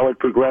and how it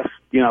progressed,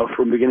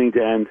 from beginning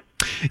to end.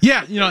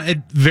 Yeah, a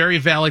very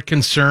valid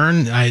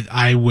concern.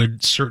 I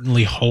would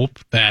certainly hope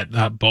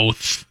that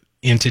both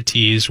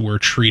entities were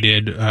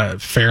treated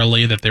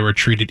fairly, that they were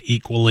treated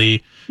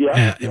equally.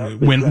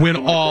 When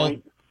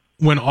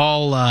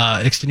all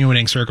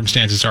extenuating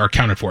circumstances are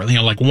accounted for.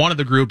 Like one of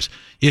the groups,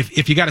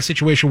 if you got a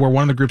situation where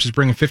one of the groups is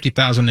bringing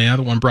 50,000 and the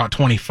other one brought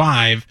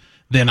 25,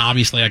 then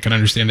obviously I can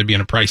understand there being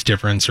a price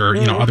difference or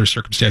other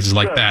circumstances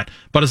like that.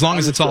 But as long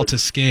as it's all to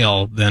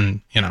scale,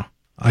 then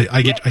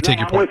I take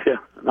your point.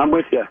 I'm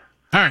with you.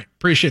 All right,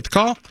 appreciate the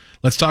call.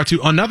 Let's talk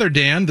to another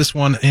Dan. This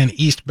one in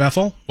East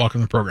Bethel. Welcome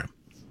to the program.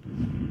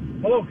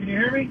 Hello, can you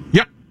hear me?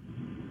 Yep.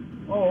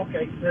 Oh,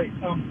 okay, great.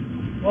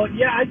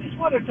 I just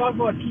want to talk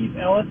about Keith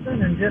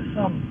Ellison and just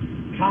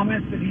some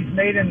comments that he's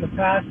made in the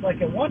past. Like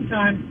at one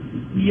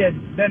time, he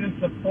had been in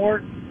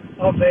support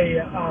of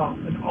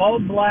an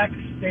all-black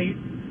state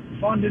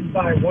funded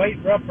by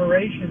white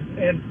reparations.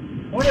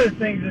 And one of the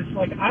things is,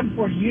 like, I'm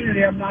for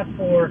unity. I'm not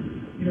for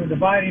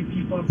dividing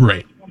people and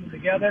right. coming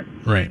together.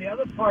 Right. And the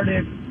other part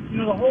is,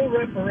 the whole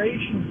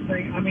reparations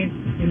thing. I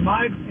mean, in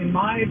my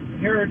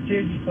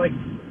heritage, like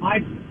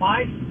my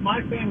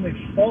family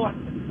fought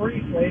to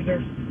free slaves.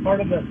 There's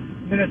part of the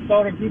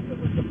Minnesota group that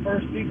was the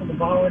first people to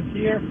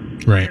volunteer.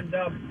 Right. And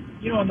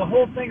and the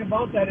whole thing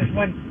about that is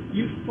when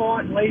you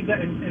fought and laid that,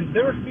 and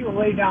there was people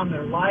laid down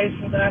their lives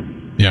for that.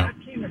 Yeah. That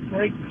came at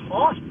great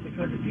cost to the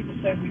country. People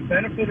said we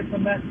benefited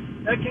from that.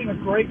 That came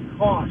at great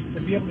cost to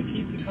be able to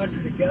keep the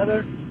country together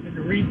and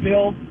to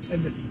rebuild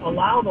and to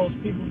allow those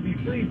people to be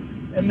free.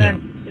 And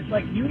then it's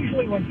like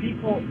usually when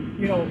people,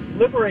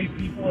 liberate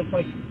people, it's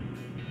like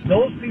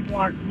those people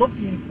aren't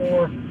looking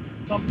for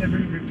something to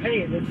be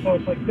repaid. And so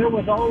it's like there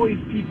was always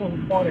people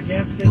who fought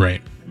against it.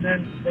 Right. And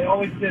then they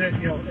always did it,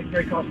 at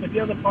great cost. But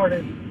the other part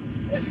is,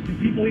 do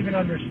people even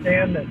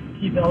understand that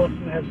Keith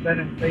Ellison has been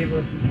in favor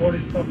of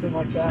supporting something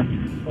like that?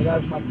 So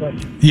that's my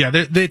question. Yeah,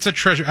 it's a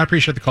treasure. I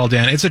appreciate the call,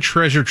 Dan. It's a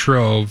treasure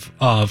trove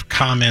of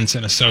comments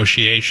and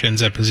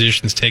associations and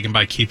positions taken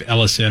by Keith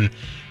Ellison.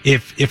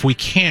 If we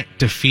can't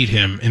defeat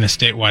him in a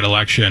statewide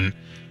election,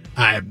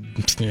 I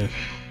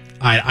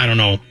don't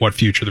know what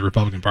future the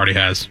Republican Party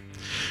has.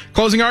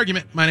 Closing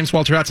argument. My name's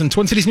Walter Hudson,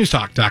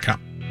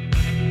 TwinCitiesNewsTalk.com.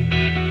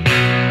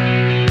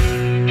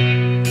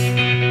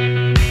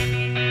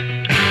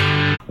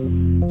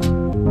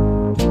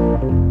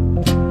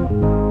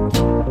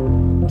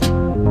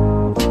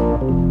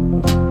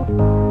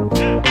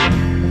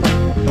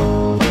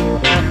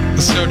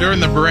 So during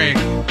the break,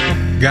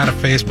 got a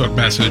Facebook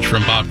message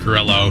from Bob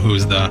Carrillo,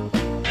 who's the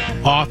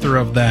author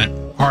of that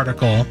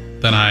article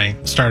that I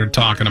started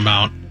talking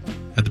about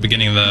at the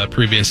beginning of the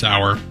previous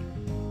hour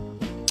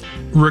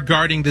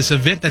regarding this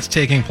event that's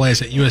taking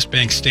place at US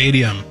Bank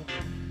Stadium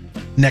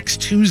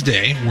next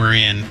Tuesday,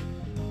 wherein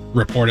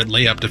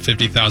reportedly up to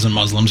 50,000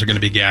 Muslims are going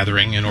to be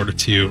gathering in order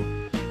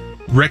to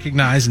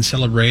recognize and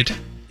celebrate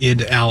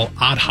Eid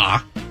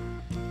al-Adha,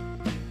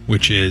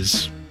 which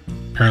is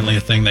apparently a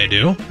thing they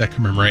do that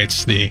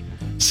commemorates the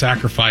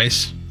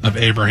sacrifice of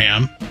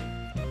Abraham.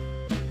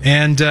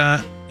 And,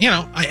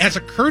 as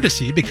a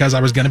courtesy, because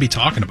I was going to be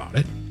talking about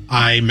it,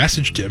 I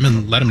messaged him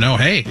and let him know,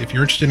 hey, if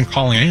you're interested in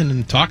calling in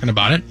and talking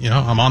about it,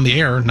 I'm on the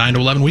air 9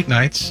 to 11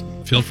 weeknights.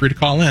 Feel free to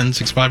call in,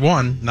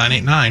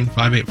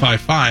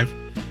 651-989-5855.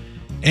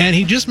 And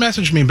he just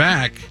messaged me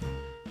back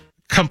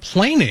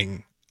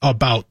complaining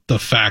about the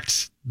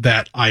fact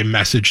that I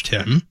messaged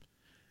him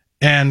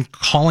and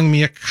calling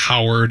me a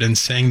coward and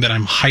saying that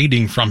I'm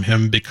hiding from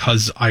him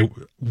because I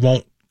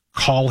won't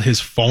call his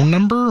phone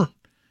number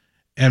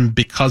and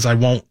because I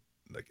won't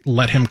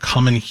let him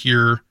come in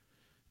here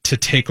to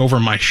take over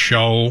my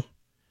show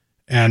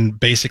and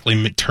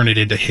basically turn it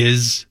into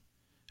his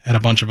and a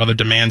bunch of other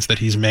demands that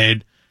he's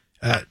made.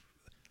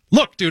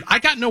 Look, dude, I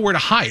got nowhere to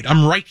hide.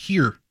 I'm right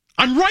here.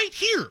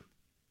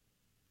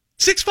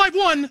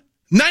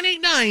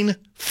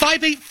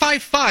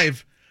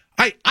 651-989-5855.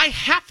 I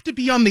have to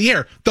be on the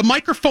air. The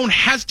microphone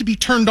has to be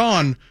turned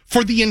on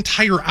for the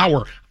entire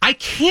hour. I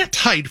can't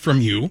hide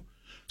from you.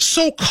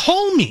 So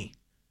call me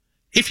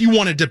if you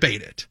want to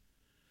debate it.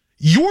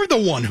 You're the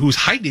one who's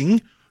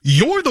hiding.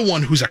 You're the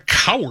one who's a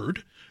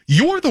coward.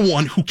 You're the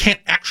one who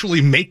can't actually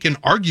make an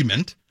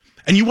argument.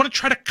 And you want to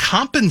try to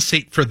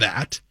compensate for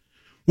that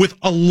with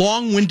a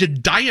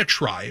long-winded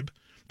diatribe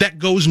that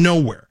goes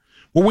nowhere.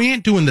 Well, we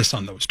ain't doing this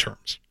on those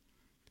terms.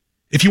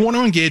 If you want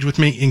to engage with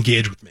me,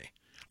 engage with me.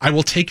 I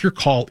will take your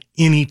call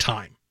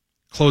anytime.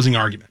 Closing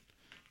argument.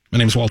 My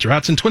name is Walter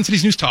Hudson, Twin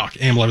Cities News Talk,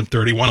 AM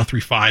 1130,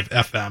 103.5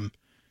 FM.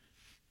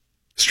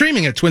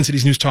 Streaming at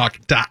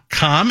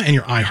TwinCitiesNewsTalk.com and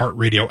your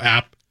iHeartRadio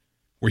app.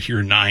 We're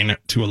here 9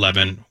 to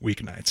 11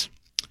 weeknights.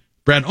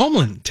 Brad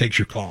Omlin takes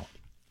your call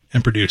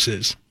and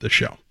produces the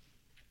show.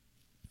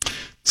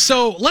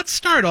 So let's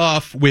start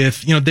off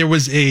with, there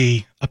was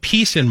a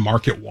piece in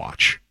Market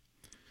Watch.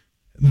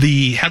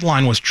 The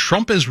headline was,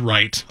 Trump is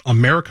right,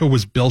 America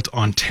was built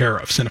on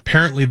tariffs. And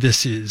apparently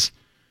this is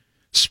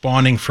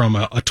spawning from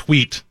a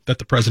tweet that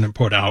the president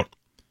put out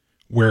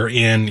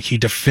wherein he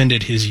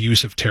defended his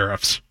use of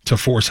tariffs to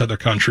force other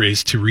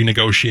countries to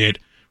renegotiate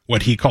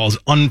what he calls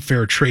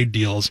unfair trade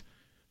deals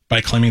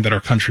by claiming that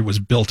our country was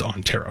built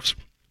on tariffs.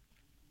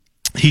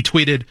 He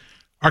tweeted,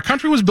 our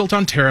country was built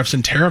on tariffs,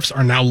 and tariffs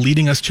are now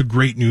leading us to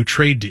great new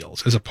trade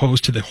deals, as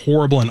opposed to the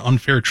horrible and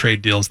unfair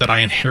trade deals that I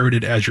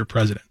inherited as your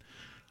president.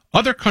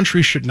 Other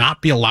countries should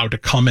not be allowed to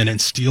come in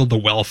and steal the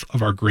wealth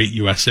of our great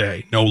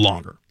USA, no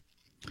longer.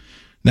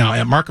 Now,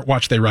 at Market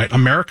Watch, they write,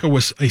 America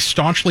was a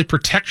staunchly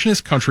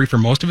protectionist country for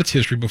most of its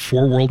history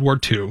before World War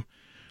II.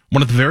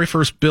 One of the very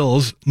first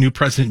bills new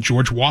President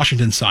George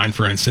Washington signed,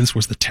 for instance,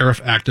 was the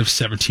Tariff Act of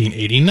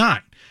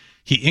 1789.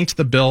 He inked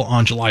the bill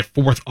on July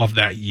 4th of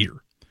that year.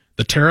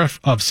 The Tariff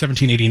of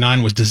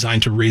 1789 was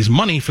designed to raise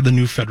money for the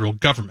new federal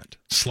government,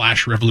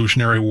 slash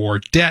Revolutionary War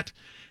debt,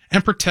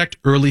 and protect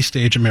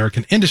early-stage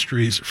American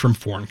industries from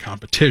foreign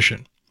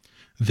competition.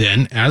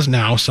 Then, as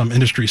now, some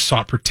industries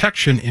sought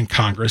protection in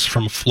Congress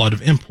from a flood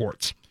of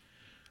imports.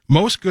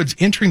 Most goods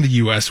entering the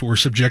U.S. were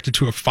subjected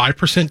to a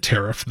 5%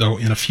 tariff, though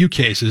in a few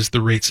cases the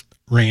rates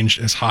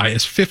ranged as high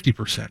as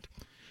 50%.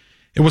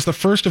 It was the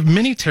first of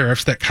many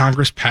tariffs that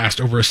Congress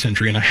passed over a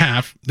century and a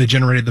half. They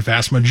generated the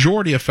vast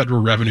majority of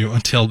federal revenue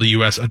until the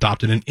U.S.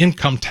 adopted an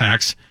income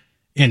tax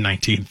in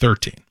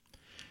 1913.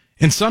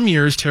 In some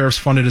years, tariffs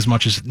funded as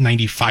much as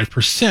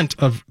 95%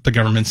 of the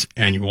government's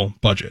annual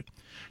budget.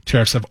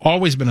 Tariffs have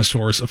always been a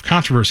source of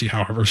controversy,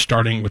 however,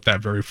 starting with that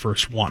very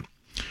first one.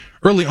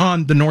 Early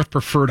on, the North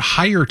preferred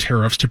higher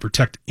tariffs to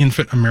protect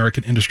infant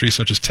American industries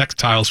such as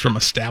textiles from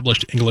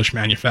established English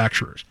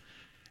manufacturers.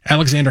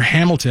 Alexander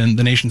Hamilton,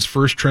 the nation's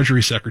first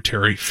Treasury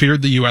Secretary,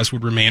 feared the U.S.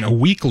 would remain a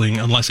weakling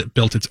unless it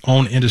built its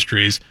own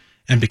industries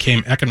and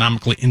became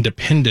economically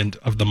independent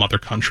of the mother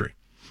country.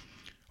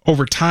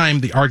 Over time,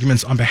 the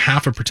arguments on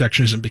behalf of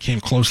protectionism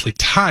became closely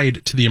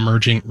tied to the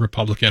emerging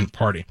Republican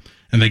Party.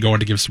 And they go on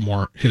to give some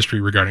more history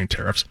regarding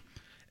tariffs.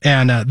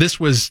 And this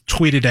was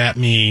tweeted at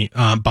me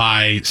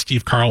by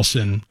Steve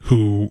Carlson,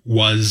 who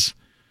was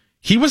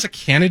a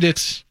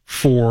candidate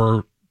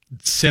for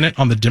Senate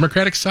on the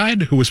Democratic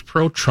side who was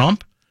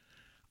pro-Trump.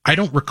 I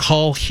don't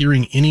recall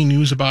hearing any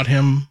news about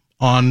him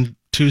on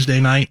Tuesday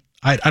night.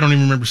 I don't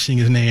even remember seeing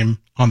his name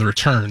on the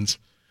returns.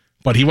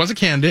 But he was a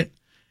candidate,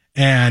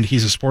 and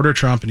he's a supporter of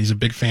Trump, and he's a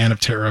big fan of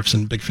tariffs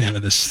and a big fan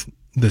of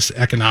this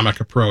economic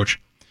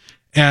approach.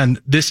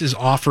 And this is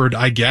offered,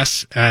 I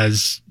guess,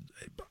 as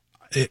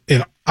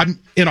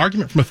an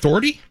argument from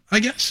authority, I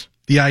guess.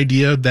 The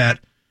idea that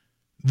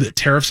the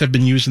tariffs have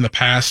been used in the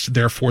past,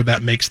 therefore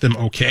that makes them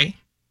okay.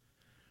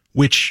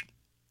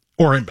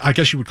 Or I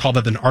guess you would call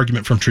that an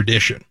argument from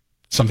tradition,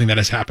 something that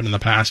has happened in the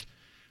past.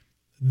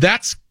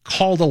 That's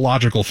called a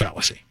logical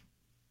fallacy.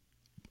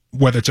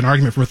 Whether it's an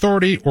argument from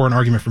authority or an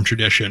argument from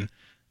tradition,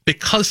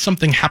 because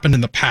something happened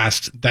in the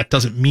past, that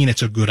doesn't mean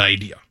it's a good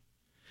idea.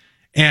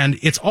 And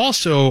it's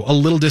also a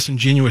little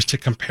disingenuous to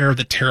compare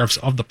the tariffs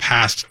of the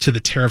past to the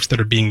tariffs that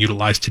are being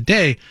utilized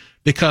today,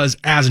 because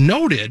as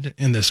noted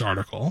in this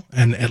article,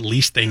 and at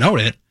least they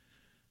note it,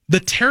 the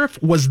tariff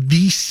was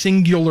the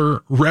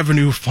singular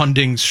revenue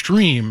funding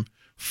stream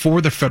for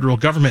the federal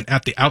government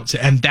at the outset,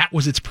 and that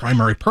was its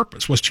primary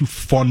purpose, was to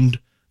fund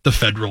the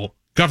federal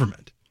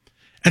government.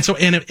 And so,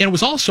 and it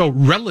was also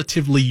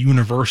relatively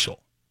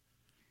universal,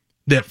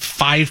 that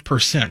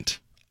 5%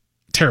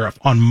 tariff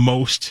on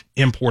most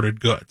imported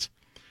goods.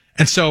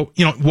 And so,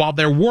 while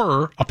there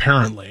were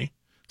apparently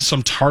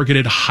some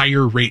targeted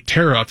higher rate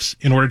tariffs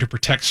in order to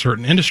protect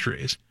certain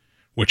industries,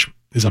 which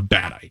is a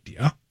bad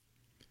idea,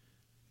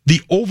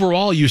 the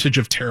overall usage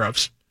of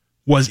tariffs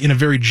was in a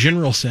very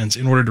general sense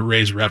in order to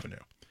raise revenue.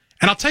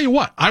 And I'll tell you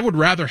what, I would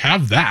rather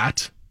have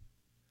that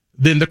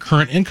than the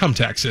current income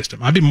tax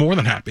system. I'd be more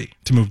than happy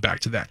to move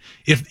back to that.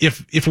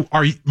 If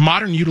our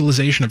modern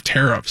utilization of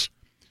tariffs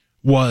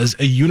was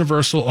a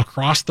universal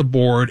across the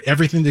board,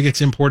 everything that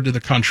gets imported to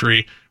the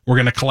country, we're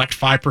going to collect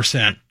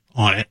 5%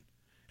 on it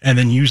and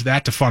then use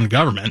that to fund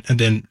government and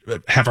then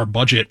have our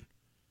budget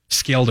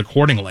scaled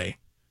accordingly.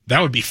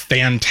 That would be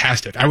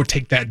fantastic. I would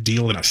take that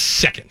deal in a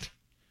second,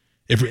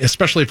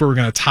 especially if we were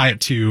going to tie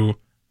it to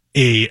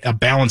a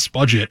balanced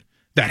budget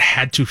that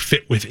had to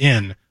fit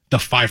within the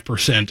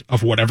 5%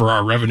 of whatever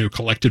our revenue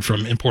collected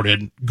from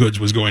imported goods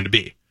was going to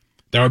be.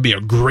 That would be a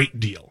great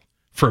deal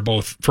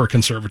for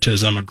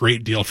conservatism, a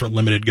great deal for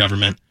limited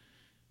government,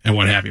 and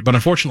what have you. But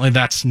unfortunately,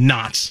 that's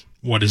not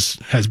what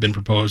has been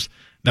proposed.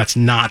 That's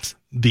not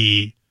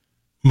the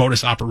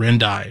modus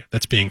operandi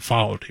that's being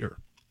followed here.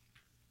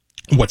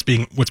 What's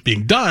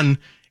being done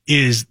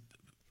is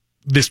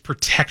this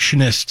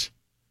protectionist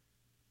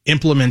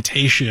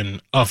implementation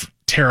of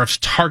tariffs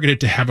targeted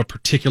to have a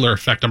particular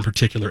effect on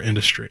particular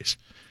industries.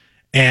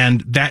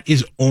 And that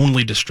is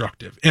only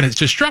destructive. And it's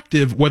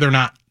destructive whether or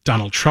not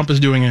Donald Trump is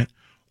doing it,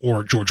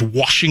 or George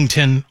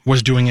Washington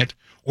was doing it,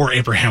 or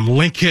Abraham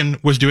Lincoln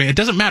was doing it. It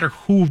doesn't matter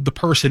who the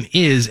person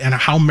is and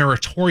how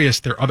meritorious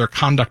their other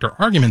conduct or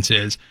arguments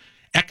is.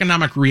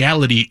 Economic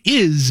reality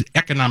is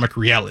economic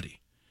reality.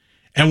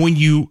 And when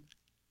you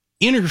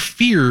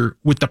interfere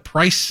with the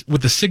price,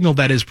 with the signal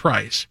that is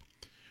price,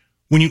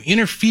 when you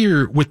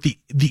interfere with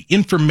the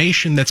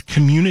information that's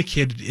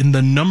communicated in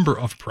the number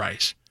of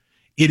price,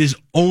 it is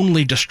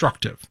only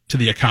destructive to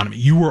the economy.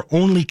 You are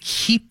only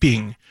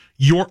keeping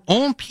your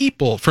own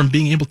people from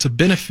being able to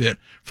benefit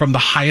from the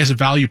highest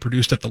value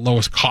produced at the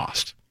lowest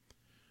cost.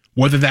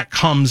 Whether that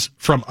comes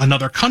from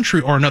another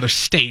country or another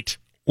state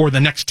or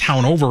the next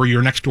town over or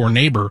your next door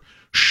neighbor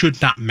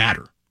should not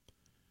matter.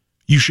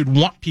 You should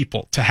want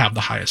people to have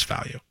the highest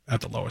value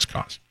at the lowest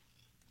cost.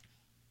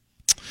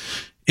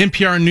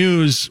 NPR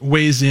News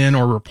weighs in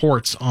or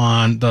reports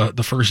on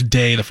the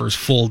first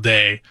full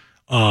day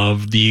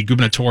of the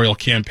gubernatorial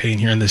campaign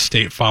here in this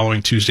state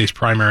following Tuesday's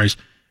primaries.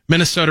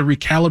 Minnesota's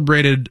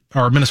recalibrated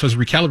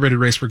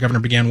race for governor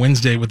began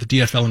Wednesday with the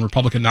DFL and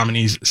Republican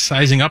nominees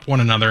sizing up one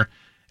another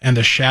and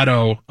the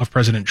shadow of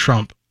President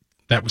Trump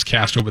that was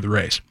cast over the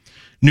race.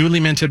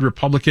 Newly minted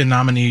Republican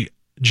nominee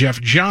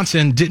Jeff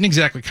Johnson didn't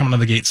exactly come out of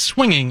the gate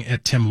swinging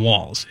at Tim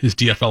Walz, his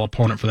DFL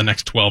opponent for the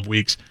next 12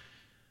 weeks.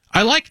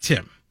 I like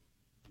Tim.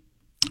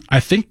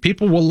 I think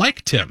people will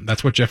like Tim.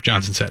 That's what Jeff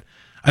Johnson said.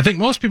 I think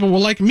most people will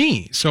like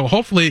me, so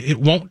hopefully it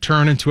won't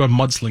turn into a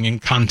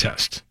mudslinging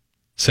contest,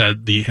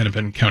 said the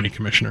Hennepin County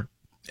Commissioner,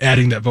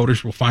 adding that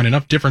voters will find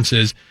enough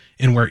differences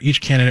in where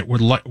each candidate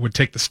would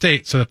take the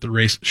state so that the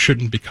race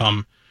shouldn't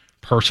become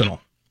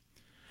personal.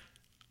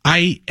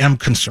 I am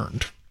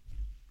concerned.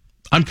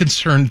 I'm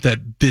concerned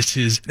that this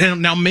is...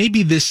 Now,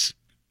 maybe this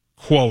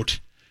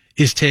quote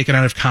is taken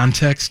out of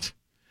context.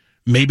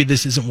 Maybe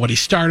this isn't what he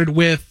started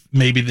with.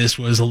 Maybe this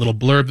was a little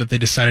blurb that they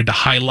decided to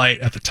highlight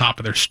at the top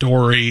of their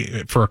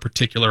story for a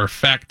particular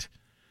effect.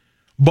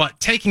 But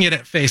taking it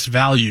at face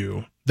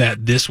value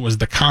that this was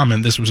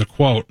a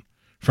quote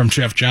from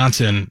Jeff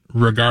Johnson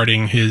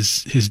regarding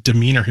his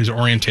demeanor, his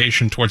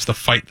orientation towards the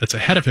fight that's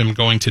ahead of him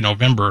going to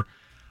November,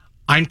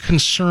 I'm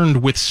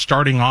concerned with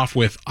starting off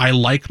with, I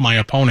like my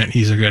opponent,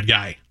 he's a good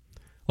guy.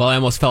 Well, I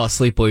almost fell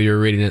asleep while you were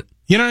reading it.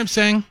 You know what I'm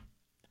saying?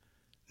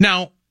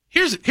 Now,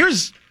 here's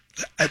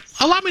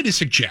allow me to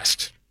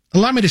suggest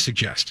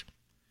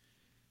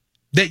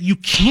that you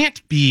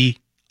can't be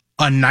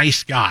a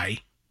nice guy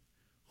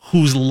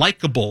who's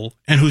likable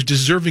and who's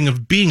deserving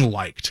of being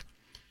liked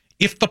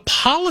if the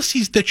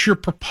policies that you're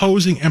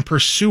proposing and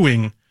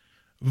pursuing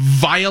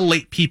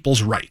violate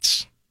people's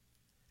rights.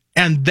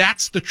 And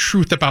that's the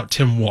truth about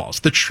Tim Walz.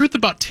 The truth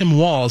about Tim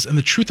Walz and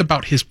the truth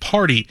about his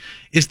party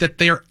is that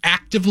they are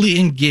actively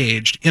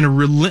engaged in a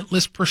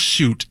relentless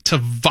pursuit to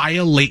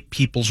violate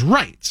people's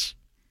rights,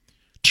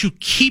 to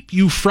keep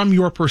you from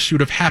your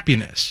pursuit of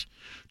happiness,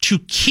 to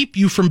keep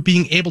you from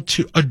being able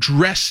to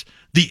address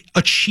the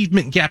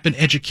achievement gap in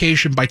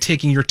education by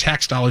taking your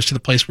tax dollars to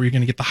the place where you're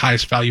going to get the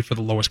highest value for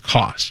the lowest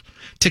cost,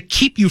 to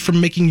keep you from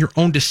making your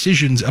own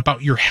decisions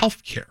about your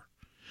health care.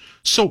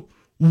 So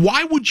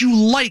why would you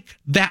like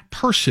that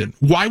person?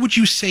 Why would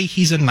you say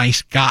he's a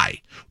nice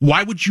guy?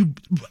 Why would you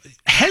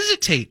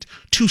hesitate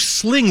to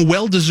sling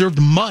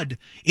well-deserved mud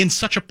in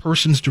such a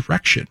person's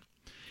direction?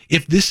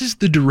 If this is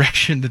the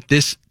direction that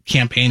this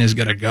campaign is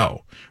going to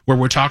go, where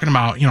we're talking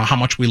about, how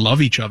much we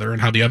love each other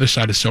and how the other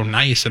side is so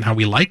nice and how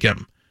we like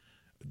him,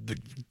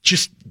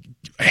 just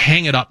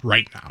hang it up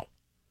right now.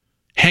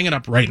 Hang it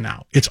up right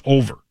now. It's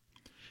over.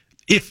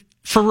 If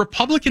for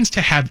Republicans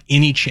to have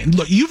any chance,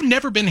 look, you've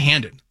never been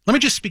handed. Let me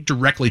just speak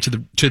directly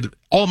to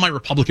all my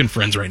Republican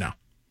friends right now.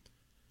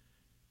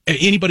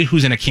 Anybody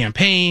who's in a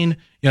campaign,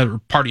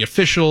 party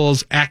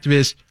officials,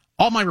 activists,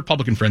 all my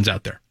Republican friends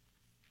out there.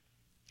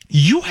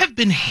 You have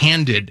been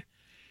handed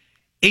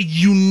a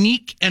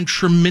unique and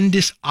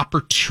tremendous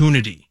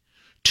opportunity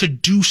to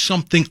do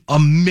something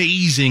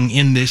amazing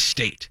in this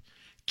state.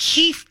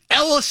 Keith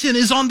Ellison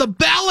is on the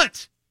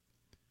ballot,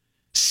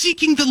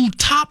 seeking the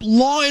top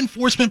law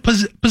enforcement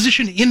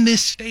position in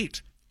this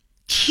state.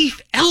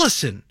 Keith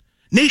Ellison,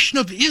 Nation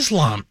of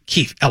Islam,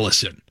 Keith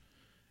Ellison.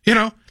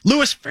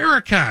 Louis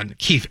Farrakhan,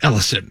 Keith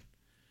Ellison.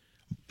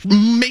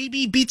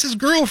 Maybe beats his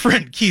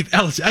girlfriend, Keith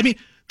Ellison. I mean,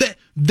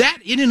 that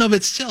in and of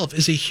itself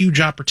is a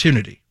huge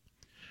opportunity.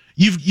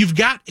 You've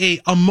got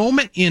a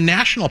moment in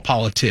national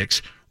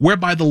politics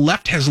whereby the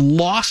left has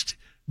lost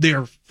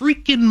their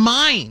freaking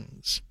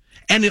minds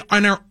and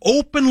are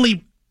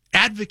openly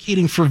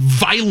advocating for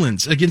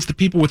violence against the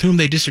people with whom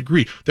they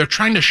disagree. They're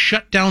trying to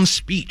shut down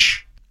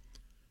speech.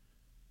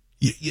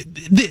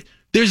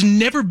 There's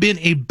never been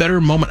a better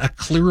moment, a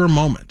clearer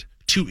moment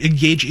to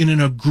engage in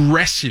an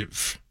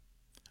aggressive,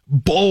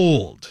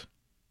 bold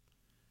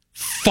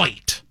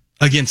fight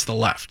against the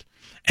left.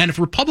 And if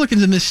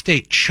Republicans in this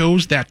state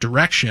chose that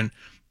direction,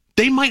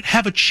 they might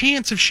have a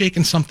chance of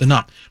shaking something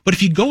up. But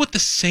if you go with the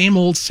same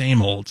old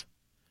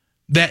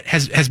that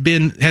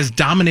has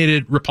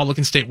dominated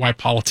Republican statewide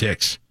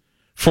politics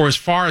for as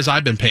far as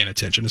I've been paying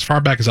attention, as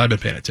far back as I've been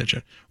paying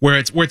attention, where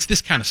it's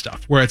this kind of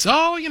stuff, where it's,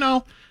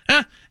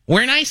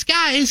 we're nice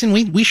guys and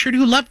we sure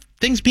do love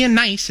things being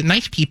nice and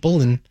nice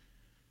people. And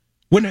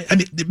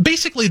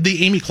basically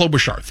the Amy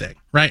Klobuchar thing,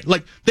 right?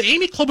 Like the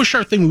Amy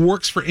Klobuchar thing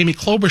works for Amy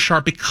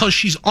Klobuchar because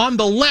she's on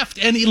the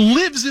left and he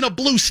lives in a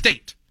blue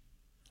state.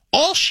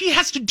 All she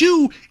has to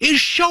do is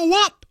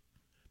show up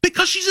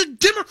because she's a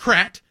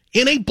Democrat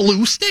in a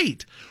blue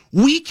state.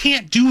 We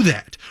can't do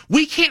that.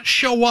 We can't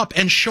show up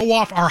and show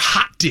off our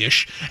hot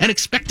dish and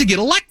expect to get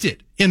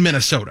elected in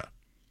Minnesota.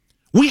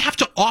 We have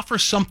to offer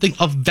something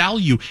of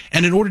value.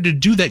 And in order to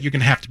do that, you're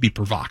going to have to be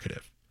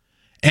provocative.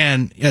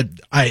 And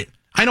I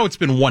know it's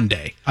been one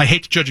day. I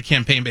hate to judge a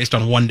campaign based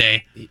on one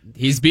day.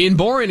 He's being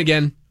boring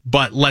again.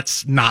 But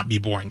let's not be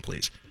boring,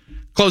 please.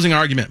 Closing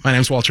argument. My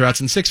name's Walter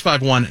Hudson,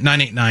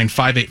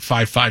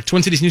 651-989-5855.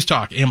 Twin Cities News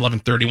Talk, AM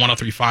 1130,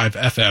 103.5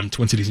 FM,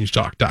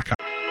 TwinCitiesNewsTalk.com.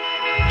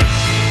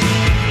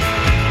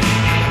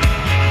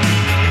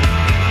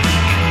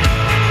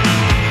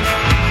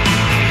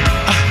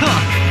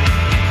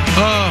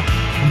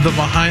 The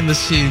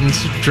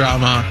behind-the-scenes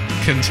drama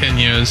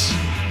continues.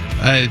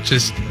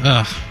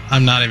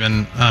 I'm not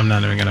even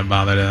going to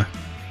bother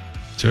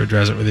to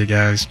address it with you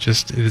guys.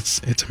 Just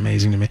it's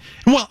amazing to me.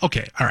 Well,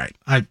 okay, all right.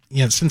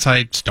 Since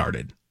I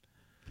started,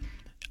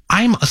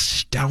 I'm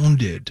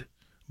astounded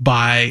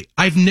by.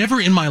 I've never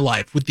in my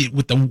life, with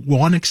the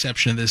one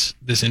exception of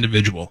this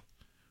individual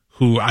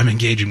who I'm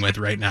engaging with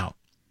right now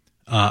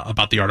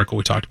about the article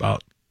we talked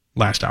about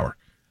last hour.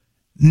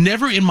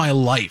 Never in my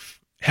life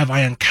have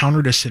I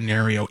encountered a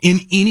scenario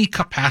in any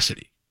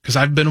capacity, because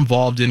I've been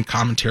involved in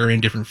commentary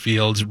in different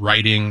fields,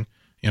 writing,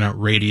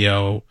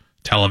 radio,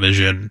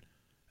 television.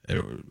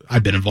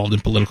 I've been involved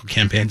in political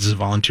campaigns as a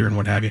volunteer and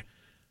what have you.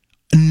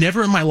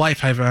 Never in my life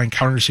have I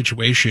encountered a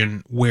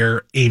situation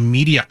where a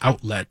media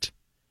outlet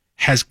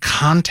has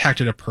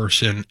contacted a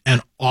person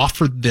and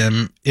offered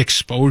them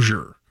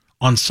exposure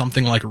on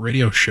something like a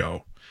radio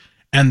show,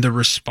 and the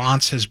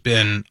response has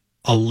been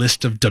a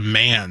list of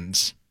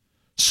demands,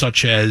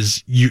 such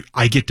as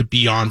I get to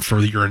be on for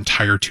your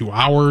entire 2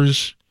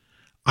 hours.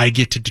 I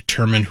get to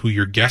determine who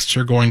your guests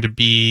are going to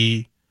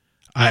be.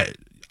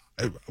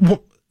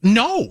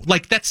 No,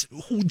 like that's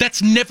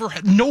never,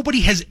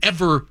 nobody has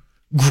ever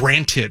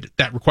granted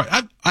that request.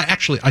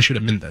 I should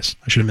amend this.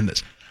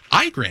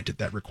 I granted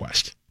that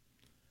request.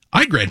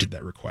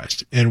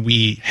 And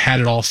we had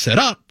it all set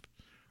up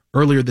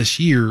earlier this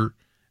year,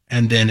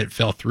 and then it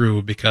fell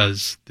through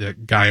because the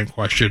guy in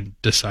question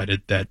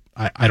decided that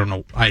I don't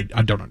know. I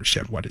don't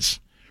understand what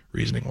his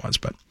reasoning was.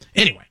 But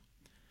anyway,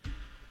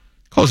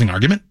 closing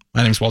argument.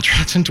 My name is Walter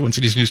Hudson, Twin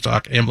Cities News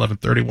Talk, AM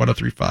 1130,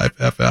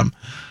 103.5 FM.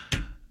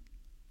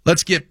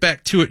 Let's get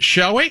back to it,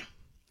 shall we?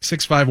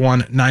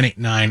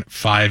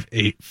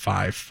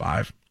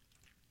 651-989-5855.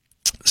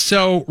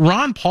 So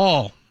Ron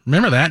Paul,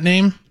 remember that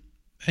name?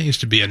 That used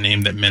to be a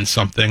name that meant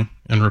something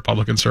in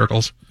Republican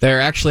circles.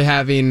 They're actually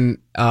having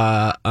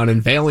an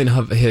unveiling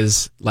of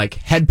his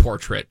head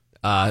portrait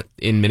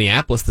in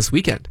Minneapolis this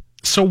weekend.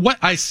 So what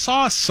I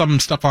saw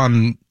some stuff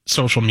on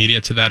social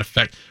media to that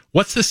effect.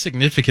 What's the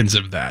significance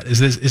of that? Is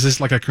this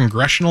like a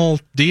congressional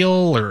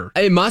deal, or?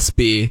 It must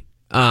be,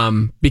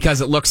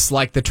 because it looks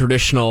like the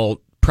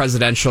traditional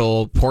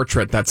presidential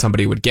portrait that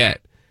somebody would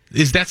get.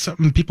 Is that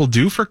something people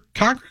do for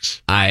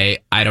Congress? I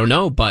don't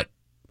know, but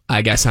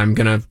I guess I'm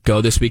going to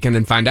go this weekend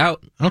and find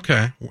out.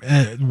 Okay.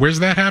 Where's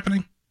that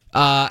happening?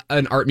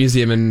 An art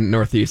museum in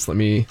Northeast.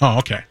 Oh,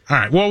 okay. All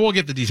right. Well, we'll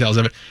get the details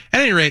of it.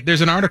 At any rate,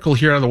 there's an article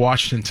here out of the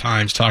Washington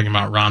Times talking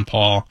about Ron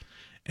Paul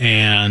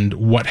and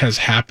what has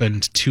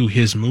happened to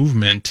his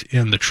movement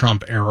in the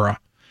Trump era.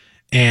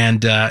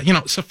 And,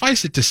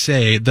 suffice it to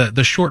say,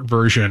 the short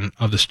version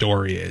of the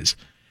story is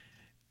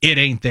it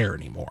ain't there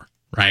anymore,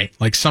 right?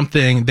 Like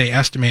something they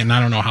estimate, and I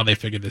don't know how they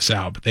figured this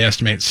out, but they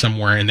estimate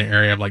somewhere in the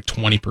area of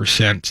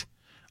 20%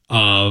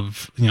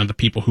 of, the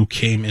people who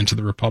came into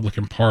the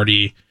Republican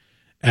Party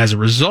as a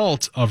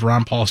result of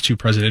Ron Paul's 2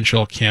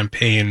 presidential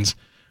campaigns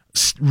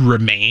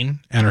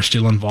remain and are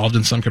still involved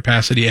in some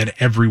capacity, and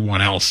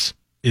everyone else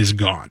is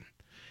gone.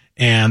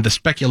 And the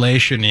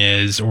speculation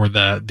is, or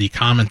the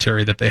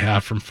commentary that they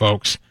have from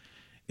folks,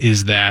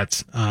 is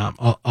that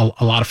a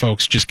lot of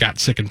folks just got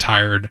sick and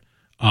tired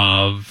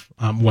of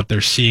what they're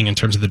seeing in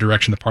terms of the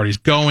direction the party's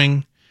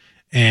going,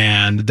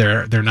 and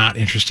they're not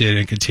interested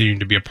in continuing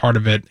to be a part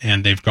of it,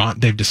 and they've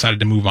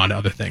decided to move on to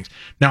other things.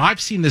 Now, I've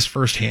seen this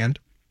firsthand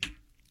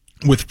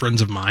with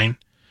friends of mine.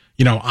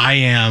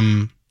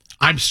 I'm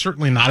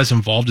certainly not as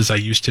involved as I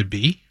used to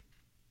be.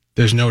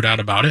 There's no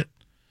doubt about it.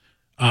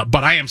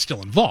 But I am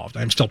still involved.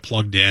 I'm still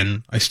plugged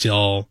in. I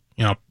still,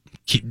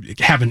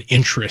 have an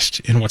interest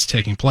in what's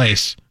taking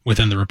place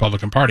within the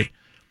Republican Party.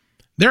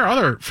 There are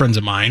other friends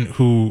of mine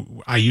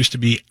who I used to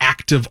be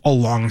active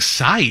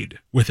alongside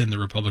within the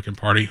Republican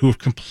Party who have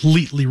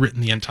completely written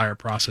the entire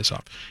process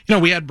off.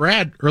 We had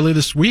Brad earlier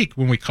this week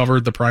when we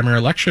covered the primary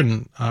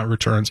election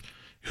returns,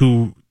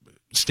 who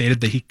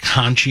stated that he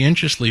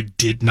conscientiously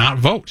did not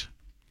vote.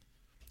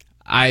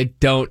 I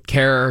don't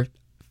care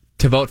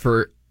to vote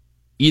for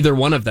either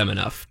one of them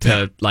enough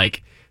to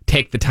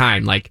take the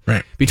time.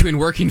 Right. Between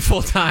working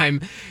full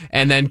time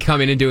and then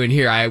coming and doing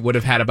here, I would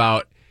have had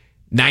about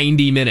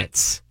 90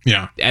 minutes.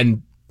 Yeah.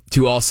 And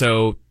to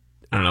also,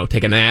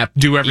 take a nap,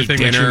 do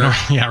everything, eat dinner.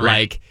 Yeah,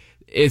 right.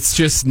 It's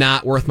just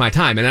not worth my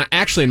time. And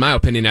actually, in my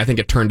opinion, I think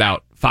it turned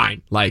out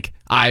fine.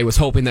 I was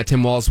hoping that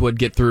Tim Walz would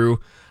get through.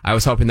 I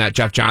was hoping that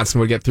Jeff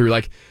Johnson would get through.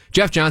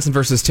 Jeff Johnson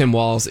versus Tim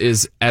Walz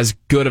is as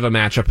good of a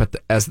matchup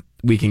as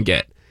we can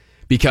get,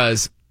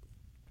 because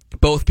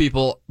both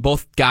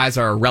guys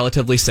are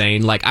relatively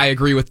sane. I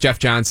agree with Jeff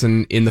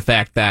Johnson in the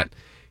fact that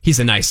he's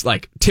a nice,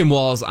 Tim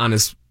Walz on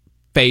his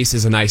face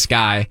is a nice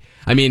guy.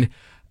 I mean,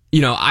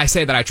 I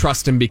say that I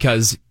trust him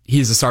because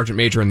he's a sergeant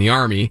major in the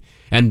Army,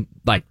 and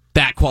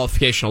that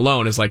qualification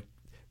alone is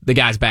the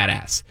guy's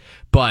badass.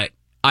 But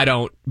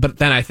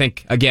then I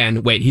think,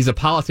 again, wait, he's a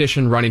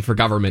politician running for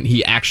government.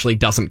 He actually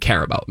doesn't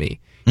care about me,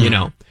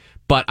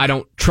 But I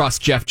don't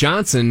trust Jeff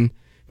Johnson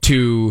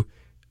to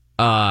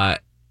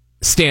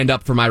stand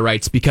up for my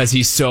rights because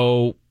he's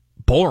so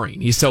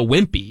boring. He's so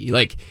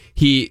wimpy.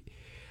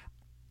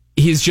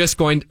 He's just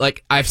going,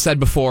 I've said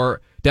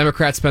before,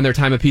 Democrats spend their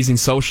time appeasing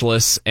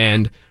socialists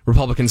and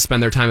Republicans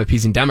spend their time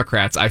appeasing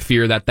Democrats. I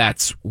fear that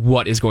that's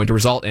what is going to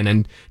result in.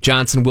 And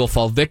Johnson will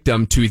fall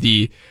victim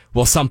to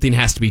something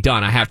has to be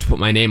done. I have to put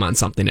my name on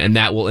something. And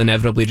that will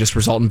inevitably just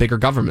result in bigger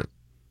government.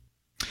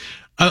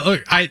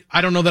 Look, I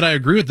don't know that I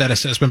agree with that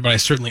assessment, but I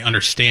certainly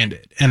understand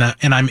it. And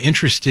I'm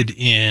interested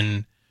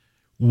in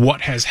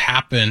what has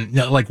happened,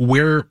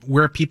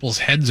 where people's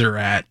heads are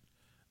at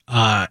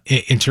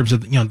in terms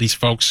of, these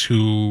folks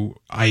who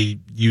I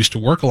used to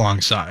work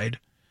alongside,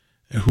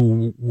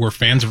 who were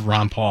fans of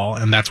Ron Paul,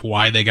 and that's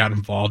why they got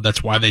involved.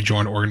 That's why they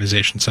joined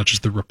organizations such as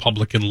the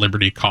Republican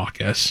Liberty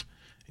Caucus,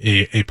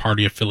 a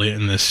party affiliate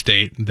in this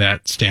state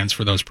that stands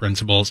for those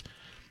principles,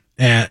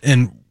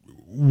 and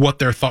what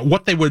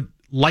they would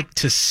like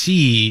to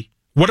see,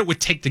 what it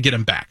would take to get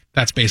him back.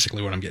 That's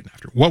basically what I'm getting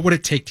after. What would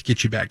it take to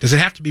get you back? Does it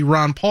have to be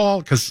Ron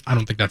Paul? Because I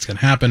don't think that's going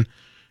to happen.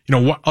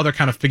 What other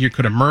kind of figure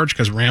could emerge?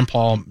 Because Rand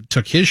Paul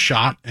took his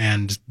shot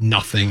and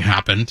nothing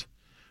happened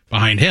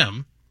behind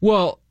him.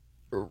 Well,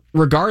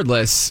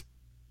 regardless,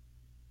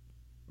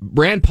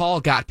 Rand Paul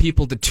got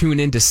people to tune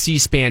into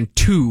C-SPAN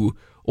 2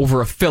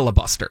 over a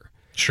filibuster.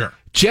 Sure.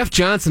 Jeff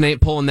Johnson ain't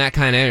pulling that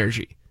kind of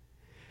energy.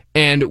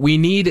 And we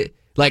need,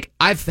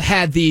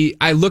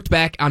 I looked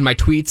back on my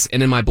tweets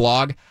and in my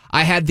blog,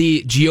 I had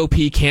the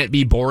GOP can't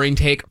be boring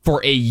take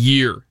for a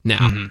year now.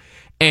 Mm-hmm.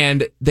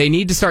 And they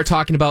need to start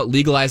talking about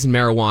legalizing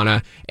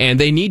marijuana, and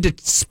they need to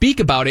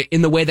speak about it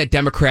in the way that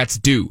Democrats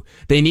do.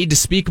 They need to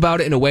speak about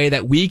it in a way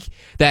that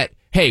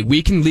hey,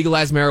 we can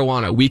legalize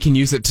marijuana. We can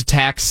use it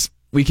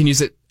we can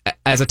use it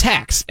as a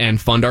tax and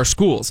fund our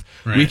schools.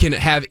 Right. We can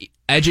have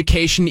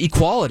education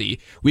equality.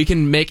 We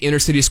can make inner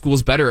city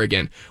schools better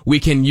again. We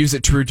can use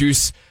it to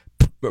reduce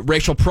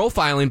racial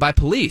profiling by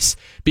police,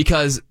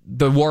 because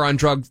the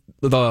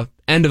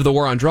end of the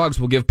war on drugs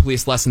will give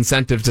police less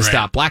incentive to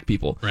stop black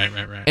people. Right.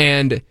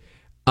 And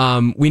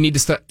we need to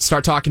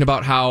start talking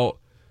about how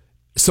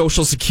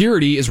Social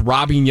Security is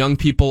robbing young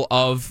people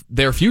of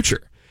their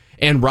future.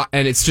 And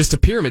it's just a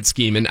pyramid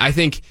scheme. And I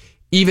think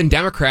even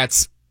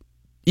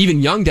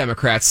young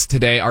Democrats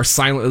today are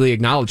silently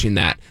acknowledging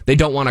that. They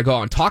don't want to go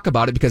out and talk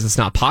about it because it's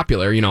not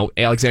popular.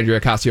 Alexandria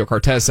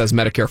Ocasio-Cortez says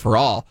Medicare for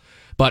all.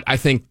 But I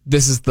think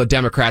this is the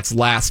Democrats'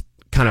 last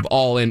kind of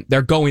all in.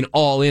 They're going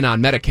all in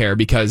on Medicare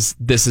because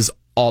this is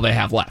all they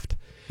have left.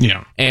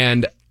 Yeah.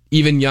 And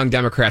even young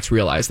Democrats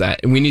realize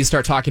that. And we need to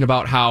start talking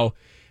about how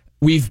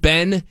we've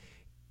been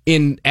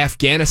in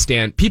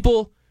Afghanistan.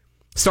 People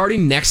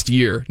starting next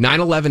year,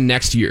 9/11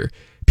 next year,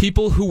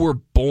 people who were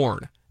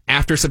born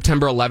after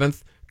September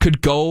 11th could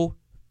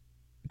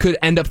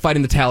end up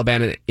fighting the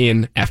Taliban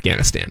in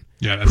Afghanistan.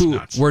 Yeah, that's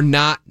nuts.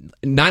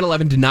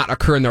 9/11 did not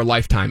occur in their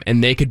lifetime,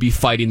 and they could be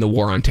fighting the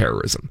war on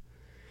terrorism.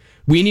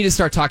 We need to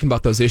start talking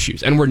about those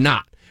issues, and we're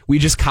not. We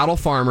just coddle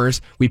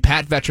farmers, we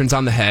pat veterans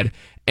on the head,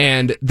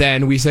 and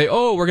then we say,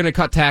 oh, we're going to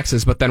cut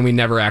taxes, but then we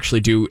never actually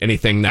do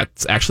anything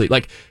that's actually,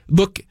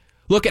 look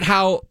at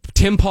how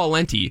Tim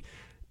Pawlenty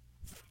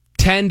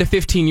 10 to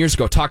 15 years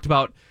ago talked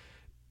about,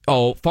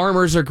 oh,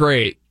 farmers are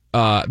great,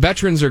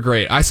 veterans are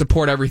great, I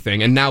support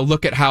everything, and now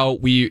look at how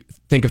we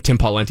think of Tim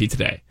Pawlenty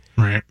today.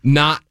 Right.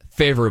 Not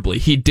favorably.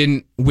 He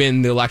didn't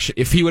win the election.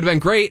 If he would have been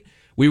great,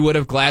 we would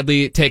have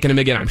gladly taken him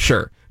again, I'm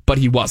sure. But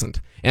he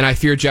wasn't. And I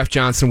fear Jeff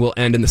Johnson will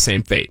end in the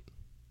same fate.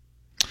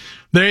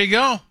 There you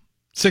go.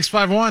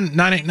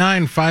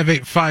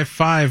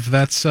 651-989-5855.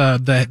 That's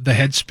the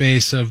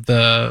headspace of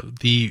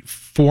the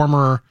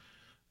former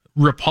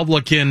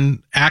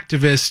Republican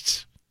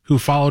activist who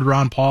followed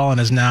Ron Paul and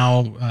has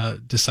now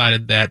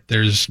decided that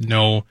there's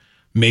no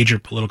major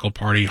political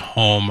party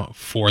home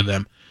for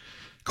them.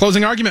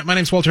 Closing argument. My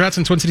name's Walter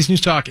Hudson, Twin Cities News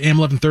Talk, AM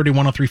 1130,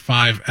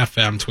 103.5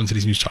 FM,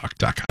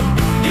 TwinCitiesNewsTalk.com.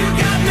 You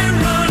got me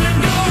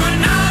running, going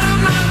out of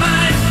my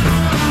mind.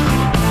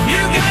 You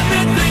got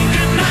me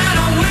thinking that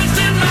I'm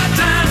wasting my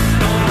time,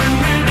 throwing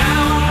me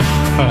down.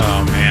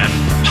 Oh, man.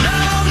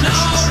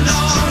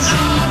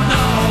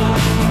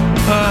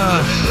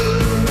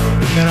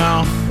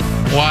 No.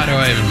 Why do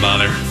I even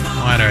bother?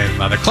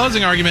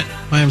 Closing argument.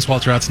 My name's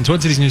Walter Hudson, Twin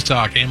Cities News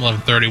Talk, AM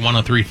 1130,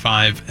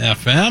 103.5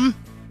 FM.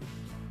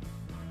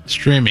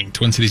 Streaming,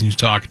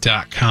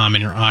 TwinCitiesNewsTalk.com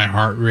and your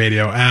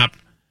iHeartRadio app.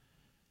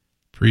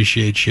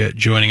 Appreciate you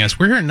joining us.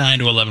 We're here 9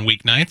 to 11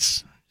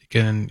 weeknights. You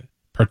can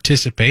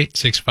participate,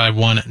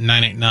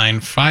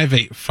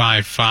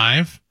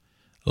 651-989-5855.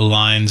 The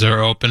lines are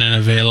open and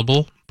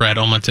available. Brad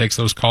Ullman takes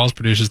those calls,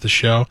 produces the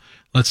show.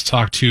 Let's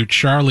talk to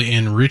Charlie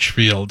in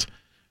Richfield.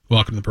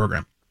 Welcome to the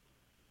program.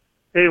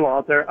 Hey,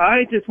 Walter.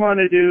 I just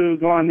wanted to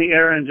go on the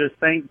air and just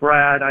thank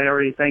Brad. I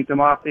already thanked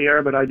him off the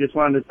air, but I just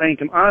wanted to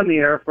thank him on the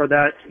air for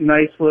that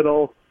nice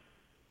little,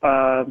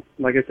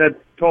 like I said,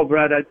 told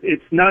Brad,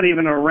 it's not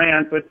even a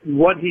rant, but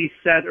what he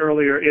said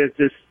earlier is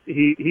just,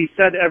 he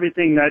said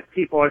everything that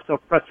people are so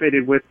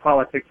frustrated with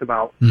politics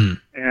about. And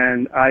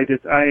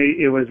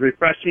it was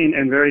refreshing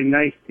and very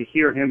nice to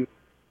hear him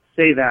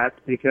say that,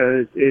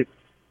 because it's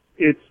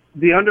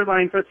the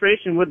underlying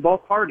frustration with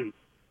both parties.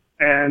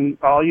 And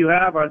all you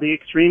have are the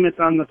extremists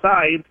on the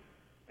side,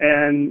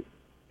 and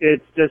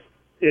it's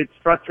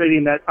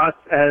frustrating that us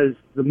as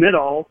the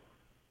middle,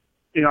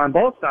 on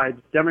both sides,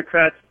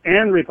 Democrats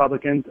and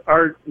Republicans,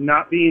 are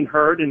not being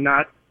heard and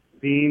not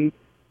being,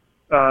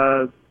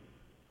 I'm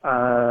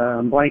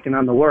blanking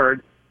on the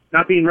word,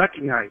 not being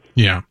recognized.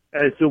 Yeah.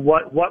 As to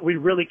what we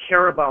really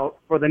care about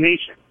for the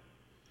nation.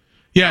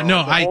 Yeah,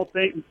 whole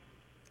thing.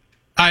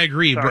 I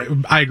agree.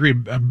 Sorry. I agree.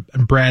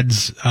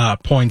 Brad's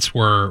points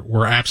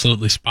were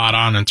absolutely spot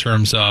on in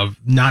terms of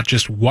not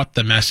just what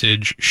the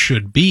message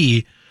should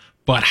be,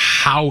 but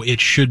how it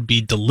should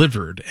be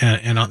delivered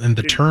and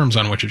the terms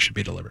on which it should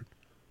be delivered.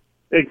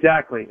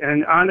 Exactly.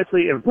 And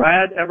honestly, if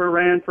Brad ever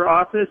ran for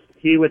office,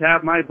 he would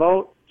have my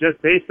vote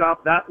just based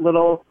off that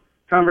little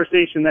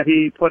conversation that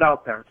he put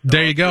out there. So,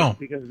 there you go.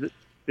 Because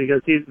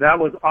that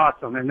was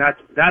awesome, and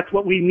that's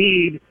what we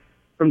need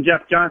from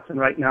Jeff Johnson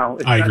right now.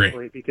 I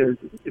agree. Because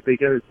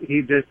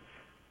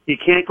he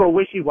can't go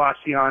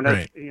wishy-washy on us,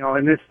 right.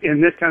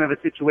 In this kind of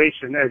a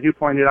situation, as you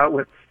pointed out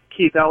with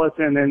Keith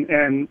Ellison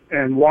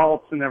and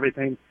Waltz and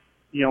everything.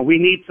 We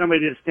need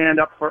somebody to stand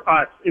up for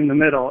us in the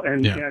middle,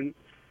 and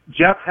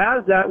Jeff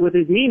has that with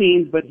his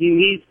meetings, but he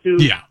needs to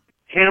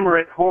hammer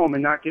it home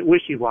and not get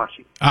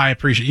wishy-washy. I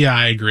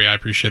agree. I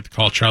appreciate the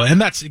call, Charlie.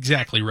 And that's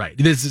exactly right.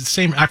 It is the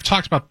same. I've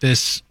talked about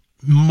this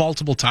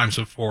multiple times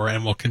before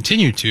and will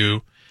continue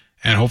to,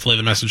 and hopefully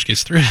the message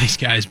gets through to these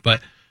guys.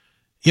 But,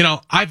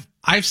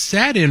 I've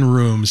sat in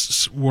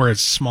rooms where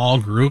it's small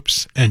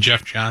groups and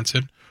Jeff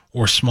Johnson,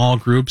 or small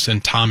groups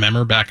and Tom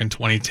Emmer back in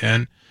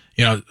 2010.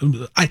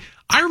 I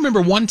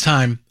remember one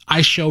time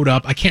I showed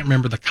up. I can't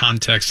remember the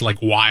context, like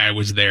why I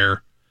was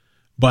there,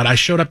 but I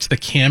showed up to the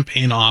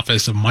campaign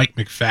office of Mike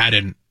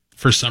McFadden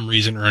for some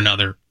reason or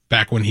another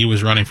back when he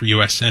was running for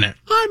U.S. Senate.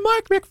 I'm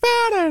Mike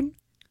McFadden.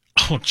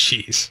 Oh,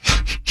 jeez.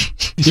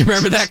 You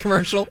remember that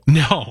commercial?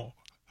 No.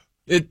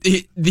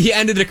 He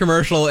ended a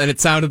commercial and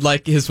it sounded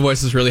like his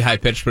voice was really high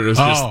pitched, but it was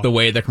just the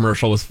way the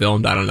commercial was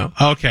filmed. I don't know.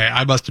 Okay,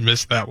 I must have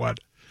missed that one.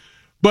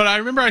 But I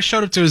remember I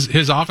showed up to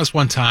his office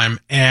one time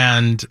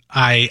and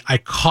I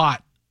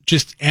caught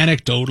just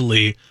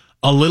anecdotally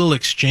a little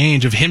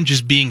exchange of him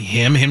just being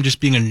him just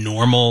being a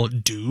normal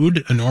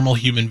dude, a normal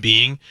human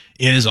being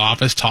in his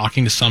office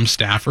talking to some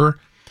staffer.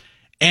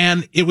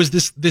 And it was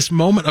this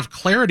moment of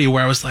clarity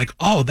where I was like,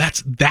 oh,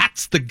 that's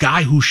the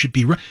guy who should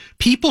be.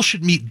 People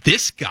should meet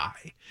this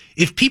guy.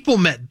 If people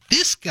met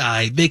this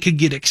guy, they could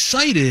get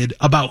excited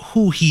about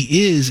who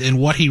he is and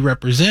what he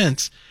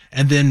represents,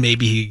 and then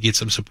maybe he could get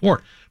some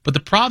support. But the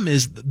problem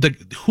is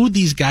who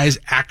these guys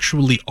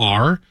actually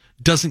are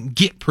doesn't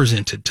get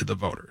presented to the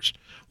voters.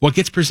 What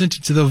gets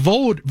presented to the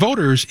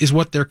voters is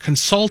what their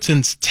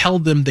consultants tell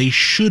them they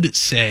should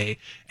say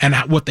and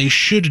what they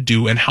should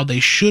do and how they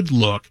should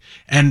look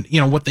and,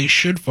 what they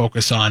should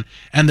focus on.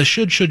 And the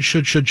should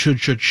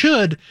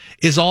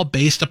is all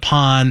based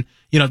upon,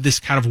 this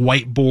kind of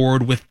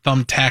whiteboard with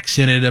thumbtacks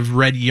in it of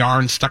red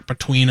yarn stuck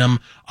between them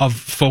of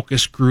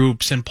focus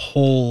groups and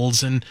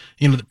polls and,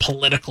 the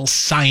political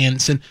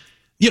science. And,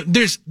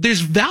 there's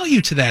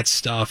value to that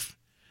stuff,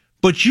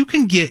 but you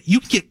can get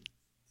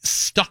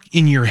stuck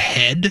in your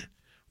head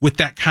with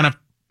that kind of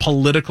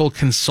political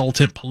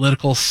consultant,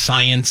 political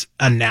science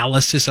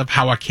analysis of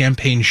how a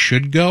campaign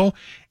should go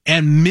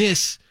and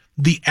miss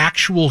the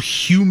actual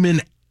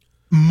human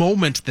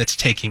moment that's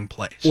taking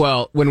place.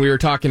 Well, when we were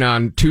talking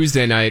on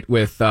Tuesday night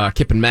with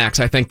Kip and Max,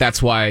 I think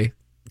that's why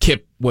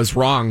Kip was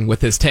wrong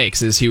with his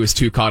takes, is he was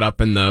too caught up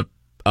in the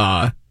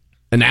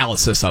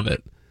analysis of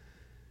it.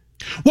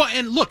 Well,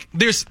 and look,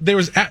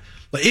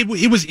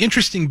 it was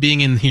interesting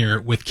being in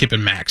here with Kip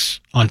and Max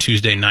on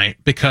Tuesday night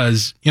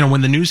because,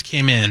 when the news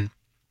came in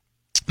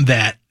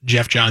that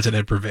Jeff Johnson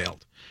had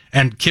prevailed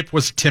and Kip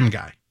was a Tim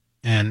guy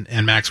and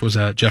Max was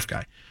a Jeff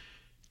guy,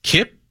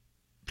 Kip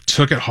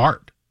took it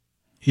hard.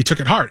 He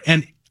took it hard.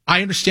 And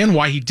I understand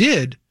why he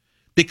did,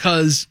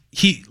 because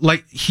he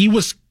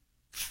was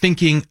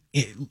thinking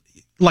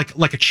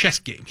like a chess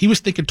game. He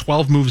was thinking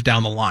 12 moves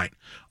down the line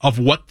of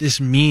what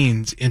this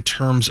means in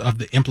terms of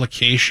the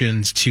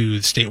implications to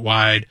the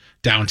statewide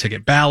down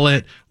ticket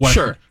ballot, what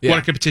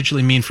it could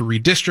potentially mean for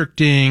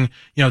redistricting,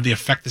 the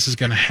effect this is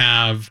going to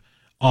have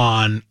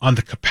on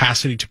the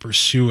capacity to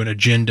pursue an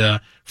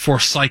agenda for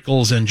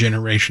cycles and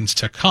generations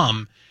to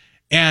come.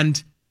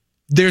 And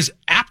there's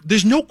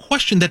no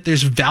question that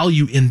there's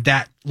value in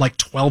that, like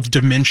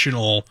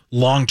 12-dimensional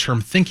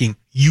long-term thinking.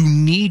 You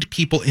need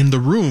people in the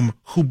room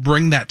who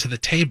bring that to the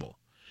table.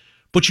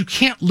 But you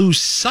can't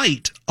lose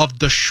sight of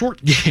the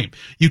short game.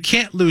 You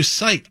can't lose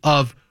sight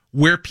of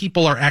where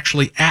people are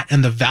actually at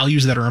and the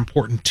values that are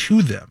important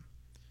to them.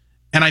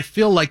 And I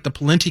feel like the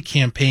Pawlenty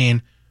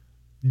campaign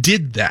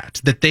did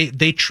that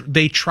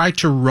they tried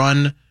to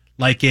run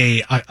like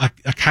a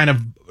kind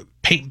of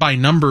paint by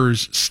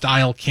numbers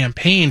style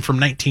campaign from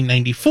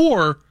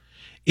 1994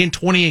 in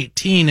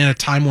 2018 in a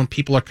time when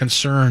people are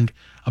concerned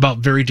about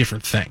very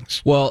different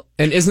things. Well,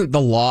 and isn't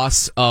the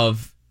loss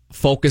of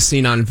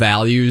focusing on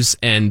values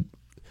and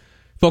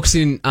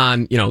focusing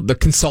on, the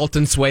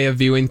consultant's way of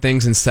viewing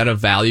things instead of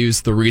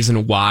values the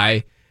reason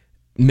why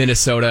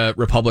Minnesota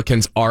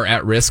Republicans are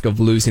at risk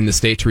of losing the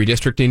state to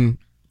redistricting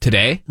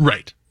today?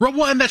 Right.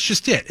 Well, and that's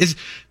just it.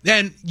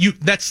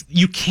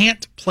 You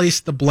can't place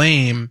the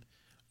blame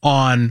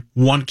on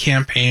one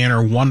campaign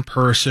or one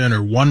person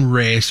or one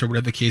race or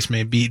whatever the case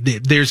may be.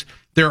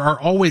 There are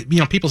always,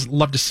 people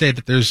love to say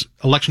that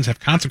elections have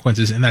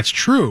consequences, and that's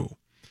true.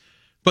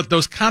 But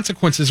those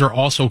consequences are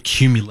also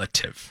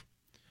cumulative.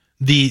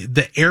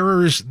 the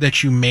errors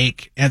that you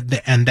make and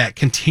that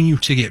continue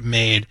to get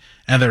made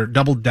and they're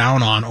doubled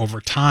down on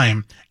over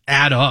time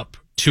add up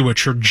to a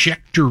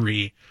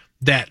trajectory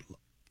that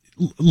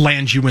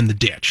lands you in the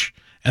ditch.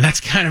 And that's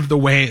kind of the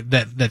way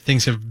that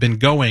things have been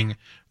going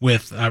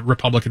with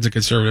Republicans and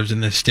conservatives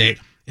in this state,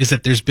 is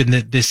that there's been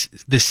this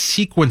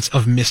sequence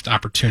of missed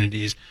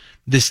opportunities,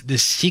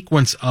 this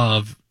sequence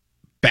of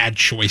bad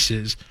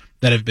choices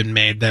that have been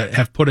made that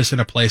have put us in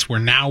a place where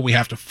now we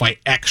have to fight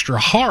extra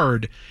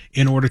hard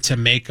in order to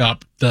make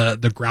up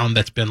the ground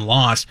that's been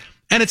lost.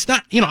 And it's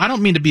not, I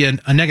don't mean to be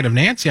a negative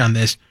Nancy on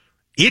this.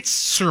 It's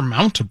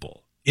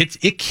surmountable.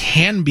 It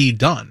can be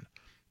done.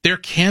 There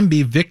can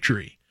be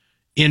victory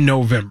in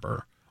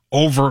November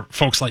over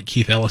folks like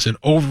Keith Ellison,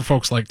 over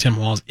folks like Tim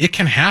Walz. It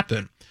can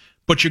happen,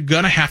 but you're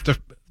going to have to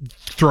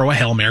throw a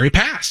Hail Mary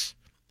pass.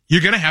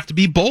 You're going to have to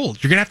be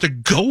bold. You're going to have to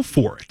go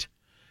for it,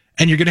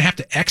 and you're going to have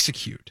to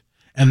execute.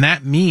 And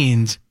that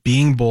means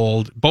being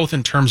bold, both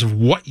in terms of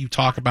what you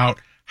talk about,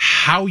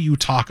 how you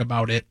talk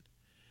about it,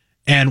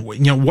 and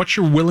what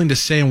you're willing to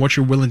say and what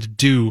you're willing to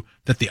do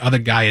that the other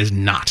guy is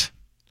not.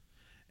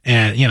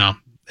 And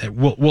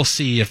we'll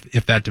see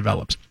if that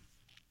develops.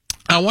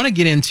 I want to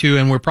get into,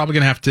 and we're probably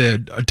going to have to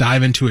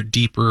dive into it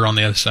deeper on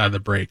the other side of the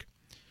break.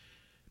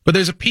 But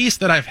there's a piece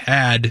that I've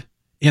had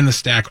in the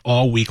stack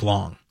all week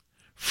long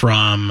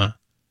from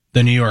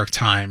the New York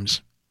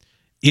Times.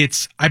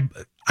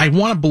 I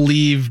want to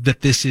believe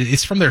that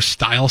it's from their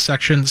style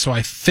section, so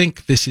I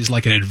think this is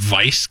like an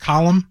advice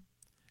column.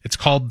 It's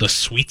called The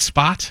Sweet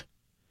Spot.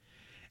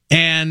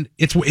 And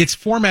it's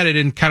formatted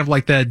in kind of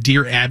like the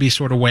Dear Abby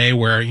sort of way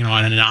where, an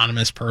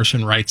anonymous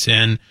person writes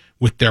in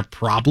with their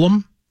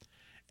problem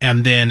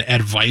and then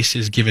advice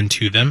is given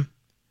to them.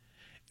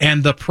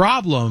 And the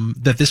problem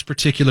that this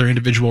particular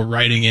individual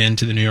writing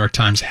into the New York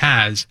Times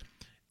has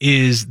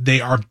is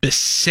they are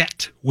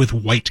beset with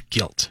white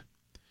guilt.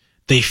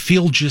 They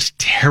feel just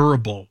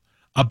terrible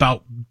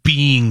about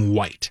being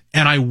white.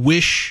 And I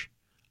wish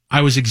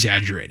I was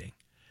exaggerating.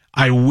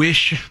 I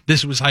wish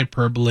this was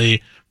hyperbole,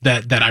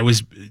 that I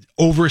was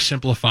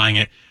oversimplifying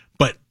it.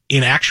 But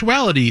in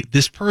actuality,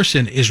 this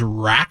person is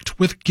racked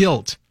with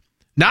guilt,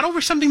 not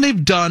over something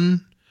they've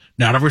done,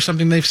 not over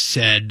something they've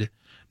said,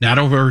 not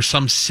over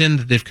some sin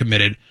that they've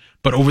committed,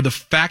 but over the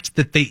fact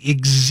that they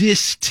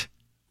exist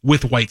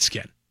with white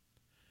skin.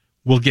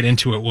 We'll get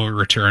into it when we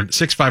return.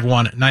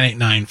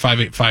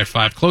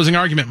 651-989-5855. Closing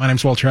argument. My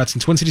name's Walter Hudson.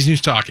 Twin Cities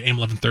News Talk, AM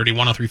 1130,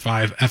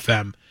 103.5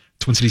 FM,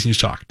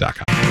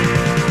 TwinCitiesNewsTalk.com.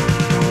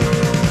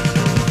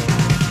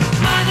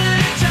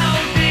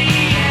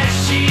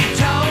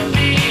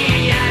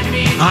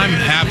 I'm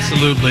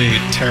absolutely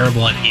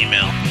terrible at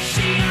email.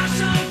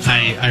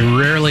 I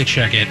rarely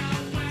check it,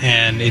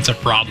 and it's a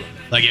problem.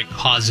 Like, it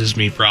causes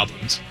me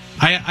problems.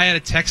 I had a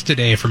text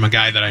today from a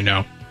guy that I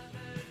know,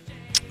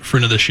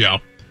 friend of the show,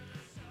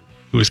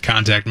 who has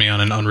contacted me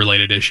on an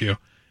unrelated issue.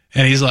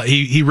 And he's like,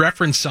 he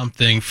referenced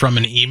something from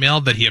an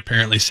email that he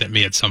apparently sent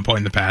me at some point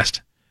in the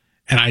past.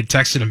 And I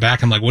texted him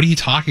back. I'm like, what are you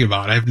talking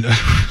about? I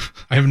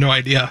have no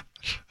idea.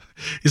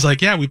 He's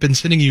like, yeah, we've been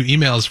sending you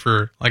emails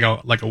for like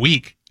a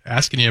week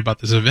asking you about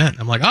this event.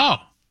 I'm like, oh,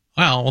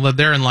 well,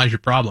 therein lies your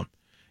problem.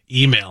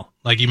 Email.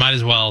 Like, you might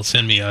as well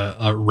send me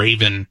a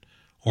Raven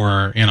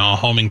or, a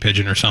homing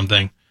pigeon or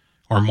something,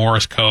 or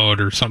Morse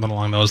code or something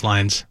along those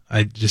lines.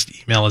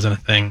 Email isn't a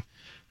thing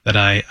that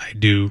I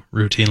do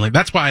routinely.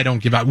 That's why I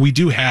don't give out. We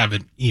do have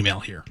an email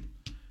here.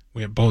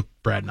 We have both,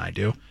 Brad and I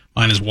do.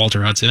 Mine is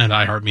Walter Hudson at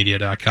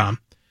iHeartMedia.com.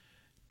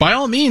 By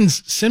all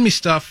means, send me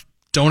stuff.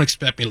 Don't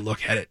expect me to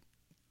look at it.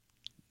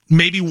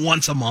 Maybe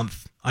once a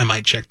month, I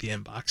might check the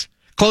inbox.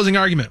 Closing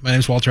argument. My name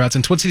is Walter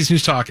Hudson. Twin Cities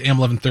News Talk, AM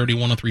 1130,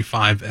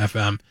 103.5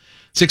 FM.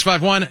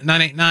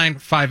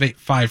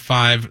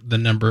 651-989-5855, the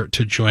number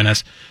to join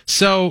us.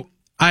 So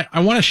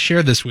I want to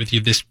share this with you,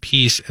 this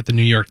piece at the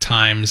New York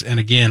Times. And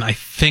again, I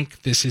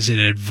think this is an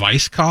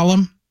advice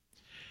column.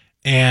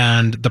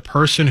 And the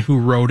person who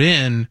wrote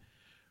in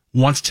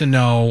wants to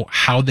know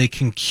how they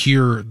can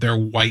cure their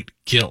white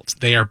guilt.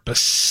 They are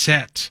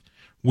beset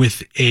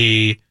with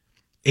a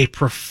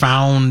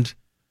profound,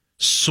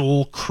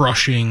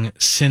 soul-crushing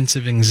sense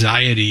of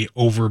anxiety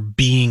over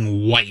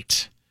being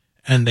white.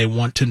 And they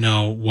want to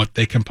know what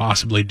they can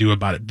possibly do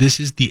about it. This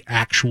is the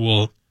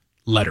actual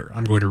letter.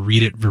 I'm going to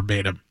read it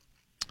verbatim.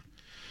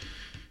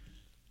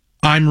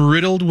 I'm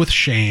riddled with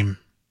shame,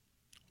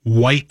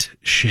 white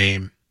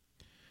shame.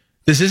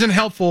 This isn't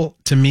helpful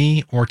to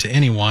me or to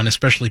anyone,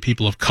 especially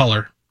people of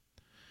color.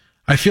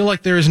 I feel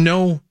like there is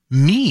no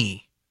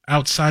me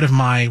outside of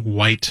my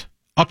white,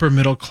 upper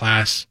middle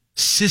class,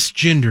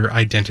 cisgender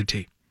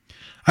identity.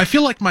 I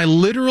feel like my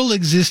literal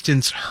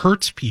existence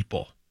hurts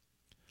people.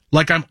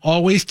 Like I'm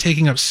always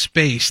taking up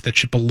space that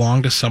should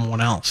belong to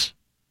someone else.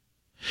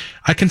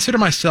 I consider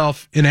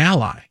myself an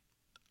ally.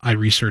 I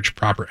research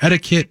proper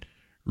etiquette,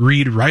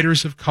 read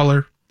writers of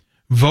color,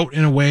 vote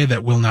in a way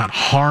that will not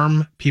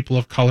harm people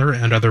of color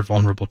and other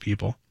vulnerable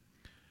people.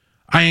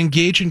 I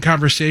engage in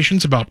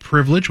conversations about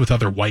privilege with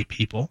other white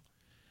people.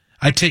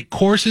 I take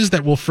courses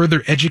that will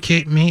further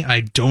educate me. I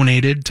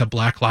donated to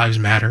Black Lives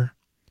Matter.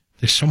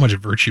 There's so much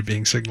virtue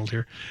being signaled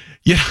here.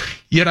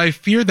 Yet I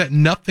fear that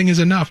nothing is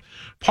enough.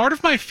 Part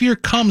of my fear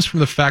comes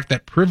from the fact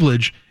that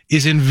privilege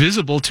is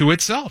invisible to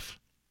itself.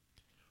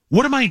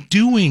 What am I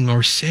doing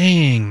or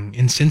saying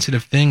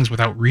insensitive things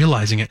without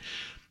realizing it?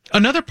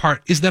 Another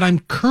part is that I'm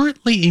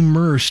currently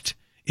immersed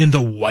in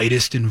the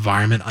whitest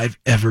environment I've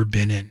ever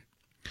been in.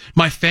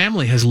 My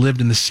family has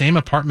lived in the same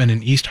apartment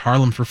in East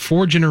Harlem for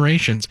 4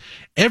 generations.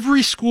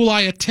 Every school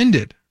I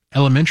attended,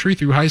 elementary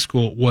through high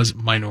school, was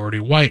minority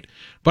white,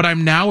 but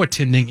I'm now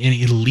attending an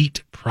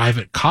elite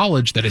private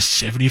college that is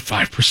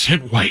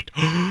 75% white.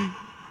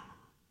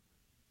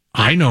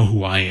 I know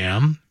who I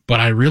am, but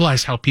I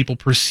realize how people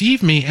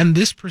perceive me, and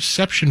this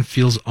perception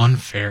feels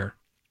unfair.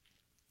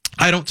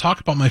 I don't talk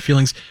about my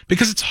feelings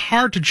because it's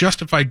hard to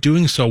justify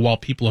doing so while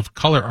people of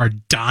color are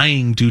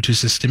dying due to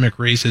systemic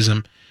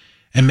racism,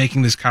 and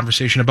making this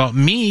conversation about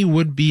me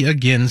would be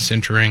again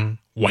centering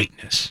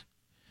whiteness.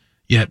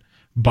 Yet,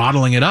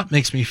 bottling it up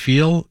makes me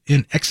feel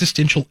an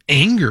existential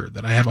anger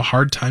that I have a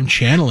hard time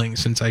channeling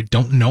since I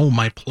don't know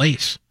my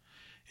place.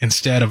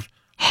 Instead of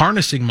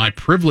harnessing my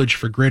privilege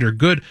for greater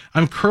good,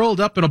 I'm curled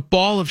up in a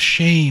ball of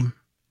shame.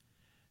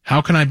 How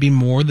can I be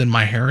more than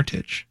my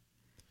heritage?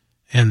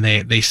 And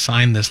they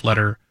sign this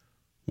letter,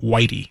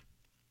 Whitey.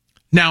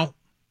 Now,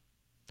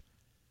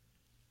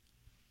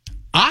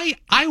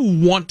 I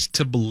want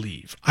to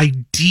believe, I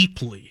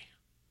deeply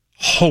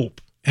hope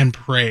and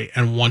pray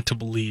and want to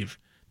believe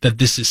that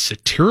this is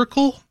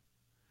satirical,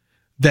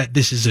 that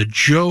this is a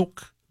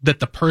joke, that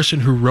the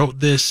person who wrote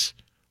this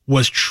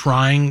was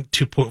trying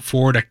to put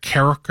forward a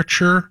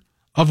caricature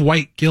of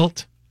white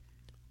guilt,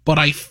 but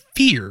I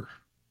fear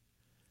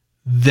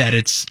that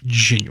it's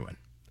genuine.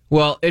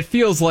 Well, it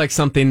feels like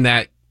something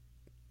that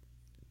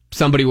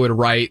somebody would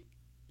write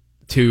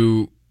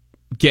to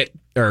get,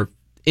 or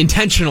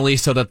intentionally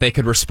so that they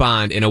could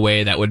respond in a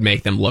way that would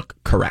make them look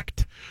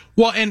correct.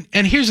 Well,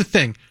 and here's the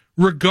thing.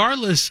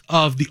 Regardless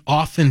of the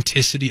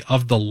authenticity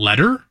of the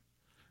letter,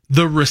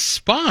 the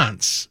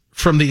response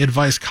from the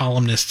advice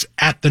columnists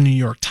at the New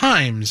York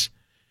Times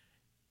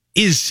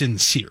is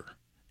sincere.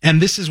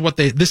 And this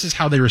is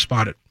how they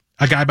responded.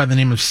 A guy by the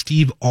name of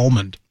Steve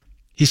Almond.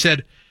 He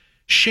said,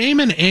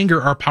 "Shame and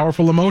anger are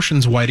powerful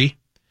emotions, Whitey.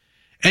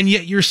 And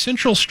yet your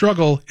central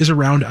struggle is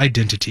around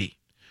identity.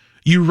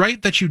 You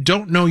write that you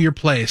don't know your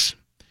place.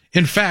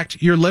 In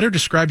fact, your letter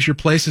describes your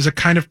place as a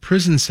kind of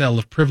prison cell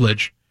of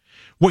privilege.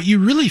 What you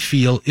really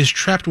feel is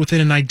trapped within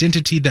an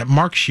identity that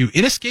marks you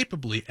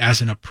inescapably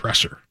as an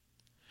oppressor.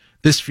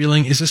 This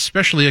feeling is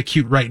especially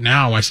acute right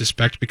now, I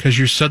suspect, because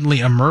you're suddenly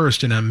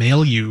immersed in a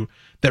milieu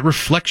that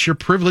reflects your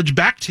privilege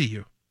back to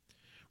you.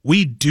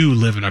 We do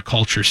live in a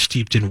culture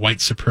steeped in white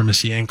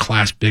supremacy and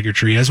class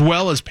bigotry, as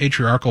well as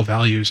patriarchal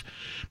values.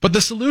 But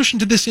the solution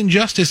to this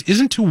injustice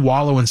isn't to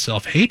wallow in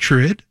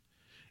self-hatred.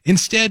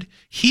 Instead,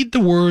 heed the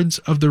words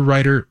of the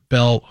writer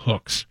Bell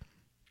Hooks.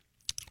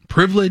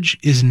 Privilege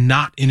is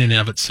not in and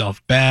of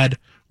itself bad.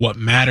 What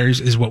matters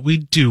is what we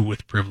do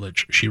with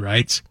privilege, she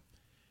writes.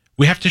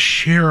 We have to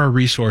share our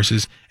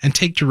resources and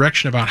take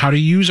direction about how to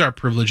use our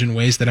privilege in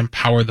ways that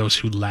empower those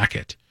who lack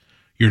it.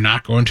 You're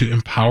not going to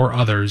empower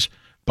others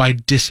by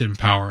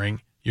disempowering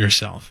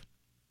yourself."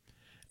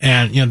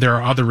 And, there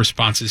are other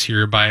responses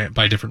here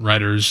by different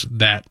writers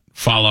that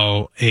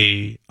follow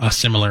a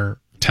similar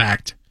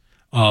tact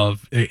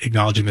of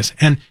acknowledging this.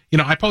 And,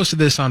 I posted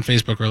this on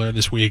Facebook earlier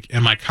this week,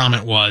 and my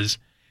comment was,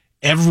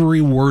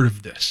 every word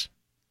of this,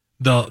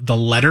 the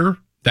letter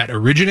that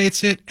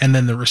originates it, and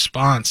then the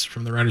response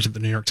from the writers at the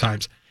New York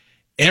Times,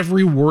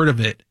 every word of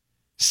it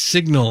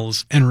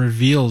signals and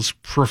reveals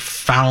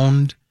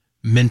profound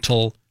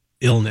mental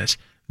illness.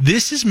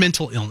 This is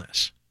mental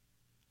illness.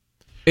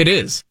 It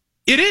is.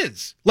 It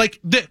is.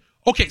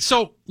 Okay,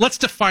 so let's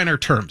define our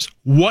terms.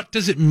 What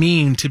does it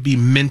mean to be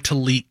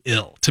mentally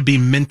ill, to be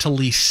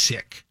mentally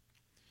sick?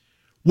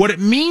 What it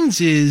means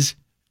is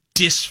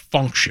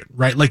dysfunction,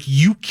 right? Like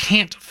you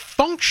can't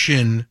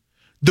function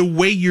the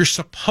way you're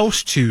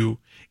supposed to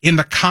in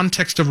the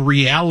context of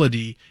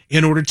reality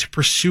in order to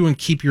pursue and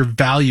keep your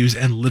values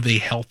and live a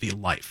healthy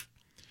life.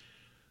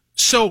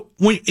 So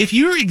if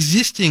you're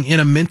existing in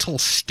a mental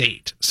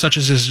state, such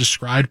as is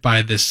described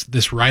by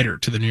this writer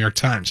to the New York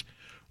Times,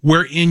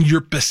 wherein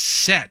you're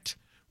beset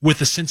with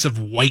a sense of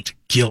white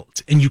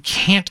guilt and you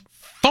can't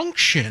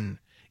function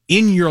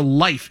in your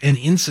life and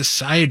in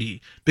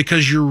society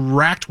because you're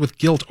racked with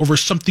guilt over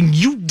something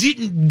you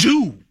didn't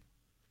do.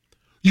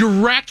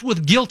 You're racked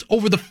with guilt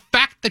over the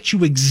fact that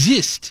you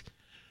exist.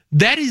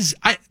 That is,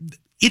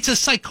 it's a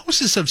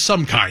psychosis of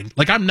some kind.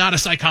 Like, I'm not a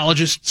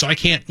psychologist, so I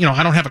can't,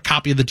 I don't have a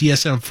copy of the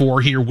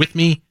DSM-4 here with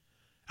me.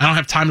 I don't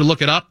have time to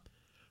look it up.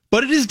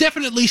 But it is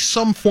definitely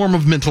some form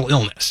of mental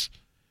illness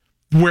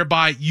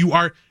whereby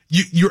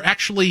you're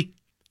actually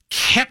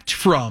kept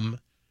from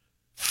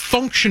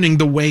functioning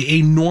the way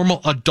a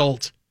normal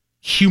adult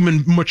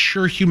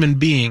mature human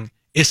being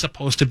is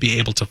supposed to be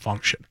able to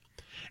function.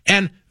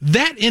 And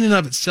that in and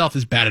of itself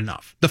is bad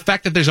enough. The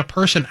fact that there's a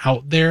person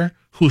out there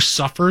who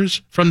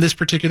suffers from this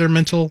particular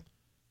mental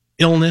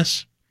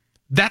illness,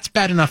 that's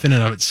bad enough in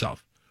and of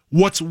itself.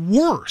 What's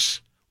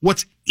worse,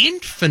 What's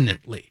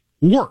infinitely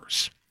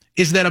worse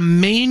is that a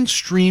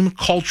mainstream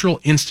cultural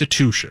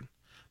institution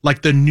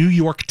like the New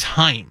York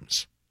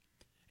Times,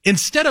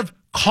 instead of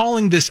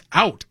calling this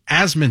out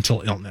as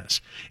mental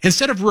illness,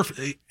 instead of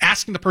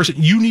asking the person,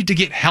 you need to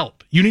get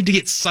help, you need to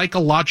get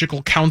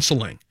psychological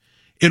counseling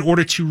in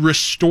order to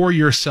restore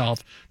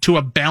yourself to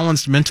a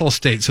balanced mental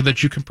state so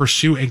that you can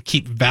pursue and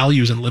keep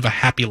values and live a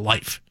happy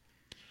life.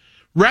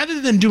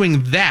 Rather than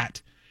doing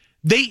that,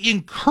 they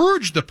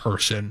encourage the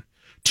person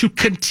to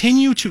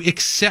continue to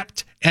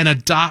accept and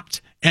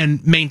adopt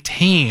and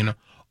maintain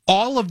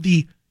all of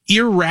the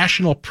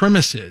irrational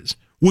premises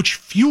which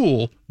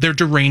fuel their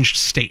deranged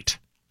state.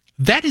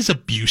 That is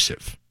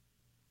abusive.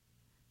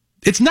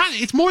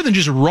 It's more than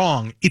just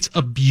wrong, it's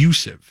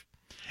abusive.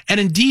 And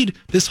indeed,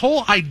 this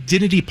whole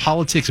identity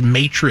politics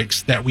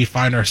matrix that we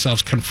find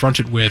ourselves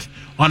confronted with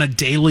on a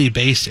daily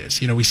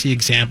basis, we see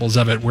examples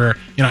of it where,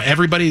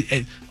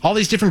 everybody, all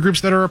these different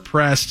groups that are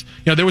oppressed,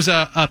 there was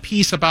a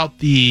piece about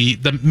the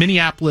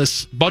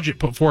Minneapolis budget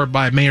put forward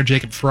by Mayor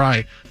Jacob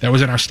Frey that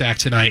was in our stack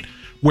tonight,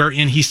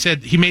 wherein he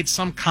said, he made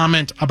some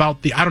comment about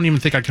I don't even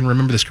think I can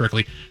remember this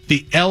correctly,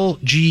 the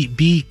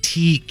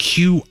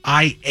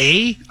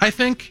LGBTQIA, I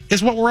think,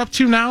 is what we're up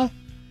to now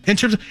in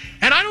terms of,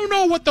 and I don't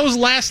know what those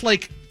last,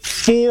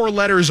 4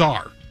 letters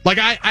are.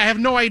 I have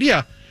no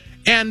idea.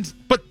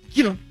 But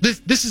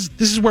this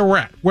is where we're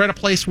at. We're at a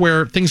place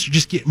where things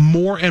just get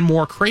more and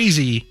more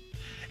crazy.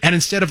 And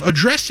instead of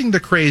addressing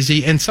the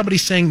crazy and somebody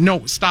saying,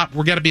 no, stop,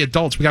 we got to be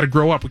adults, we got to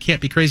grow up, we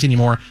can't be crazy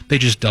anymore, they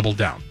just double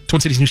down.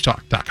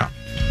 TwinCitiesNewsTalk.com.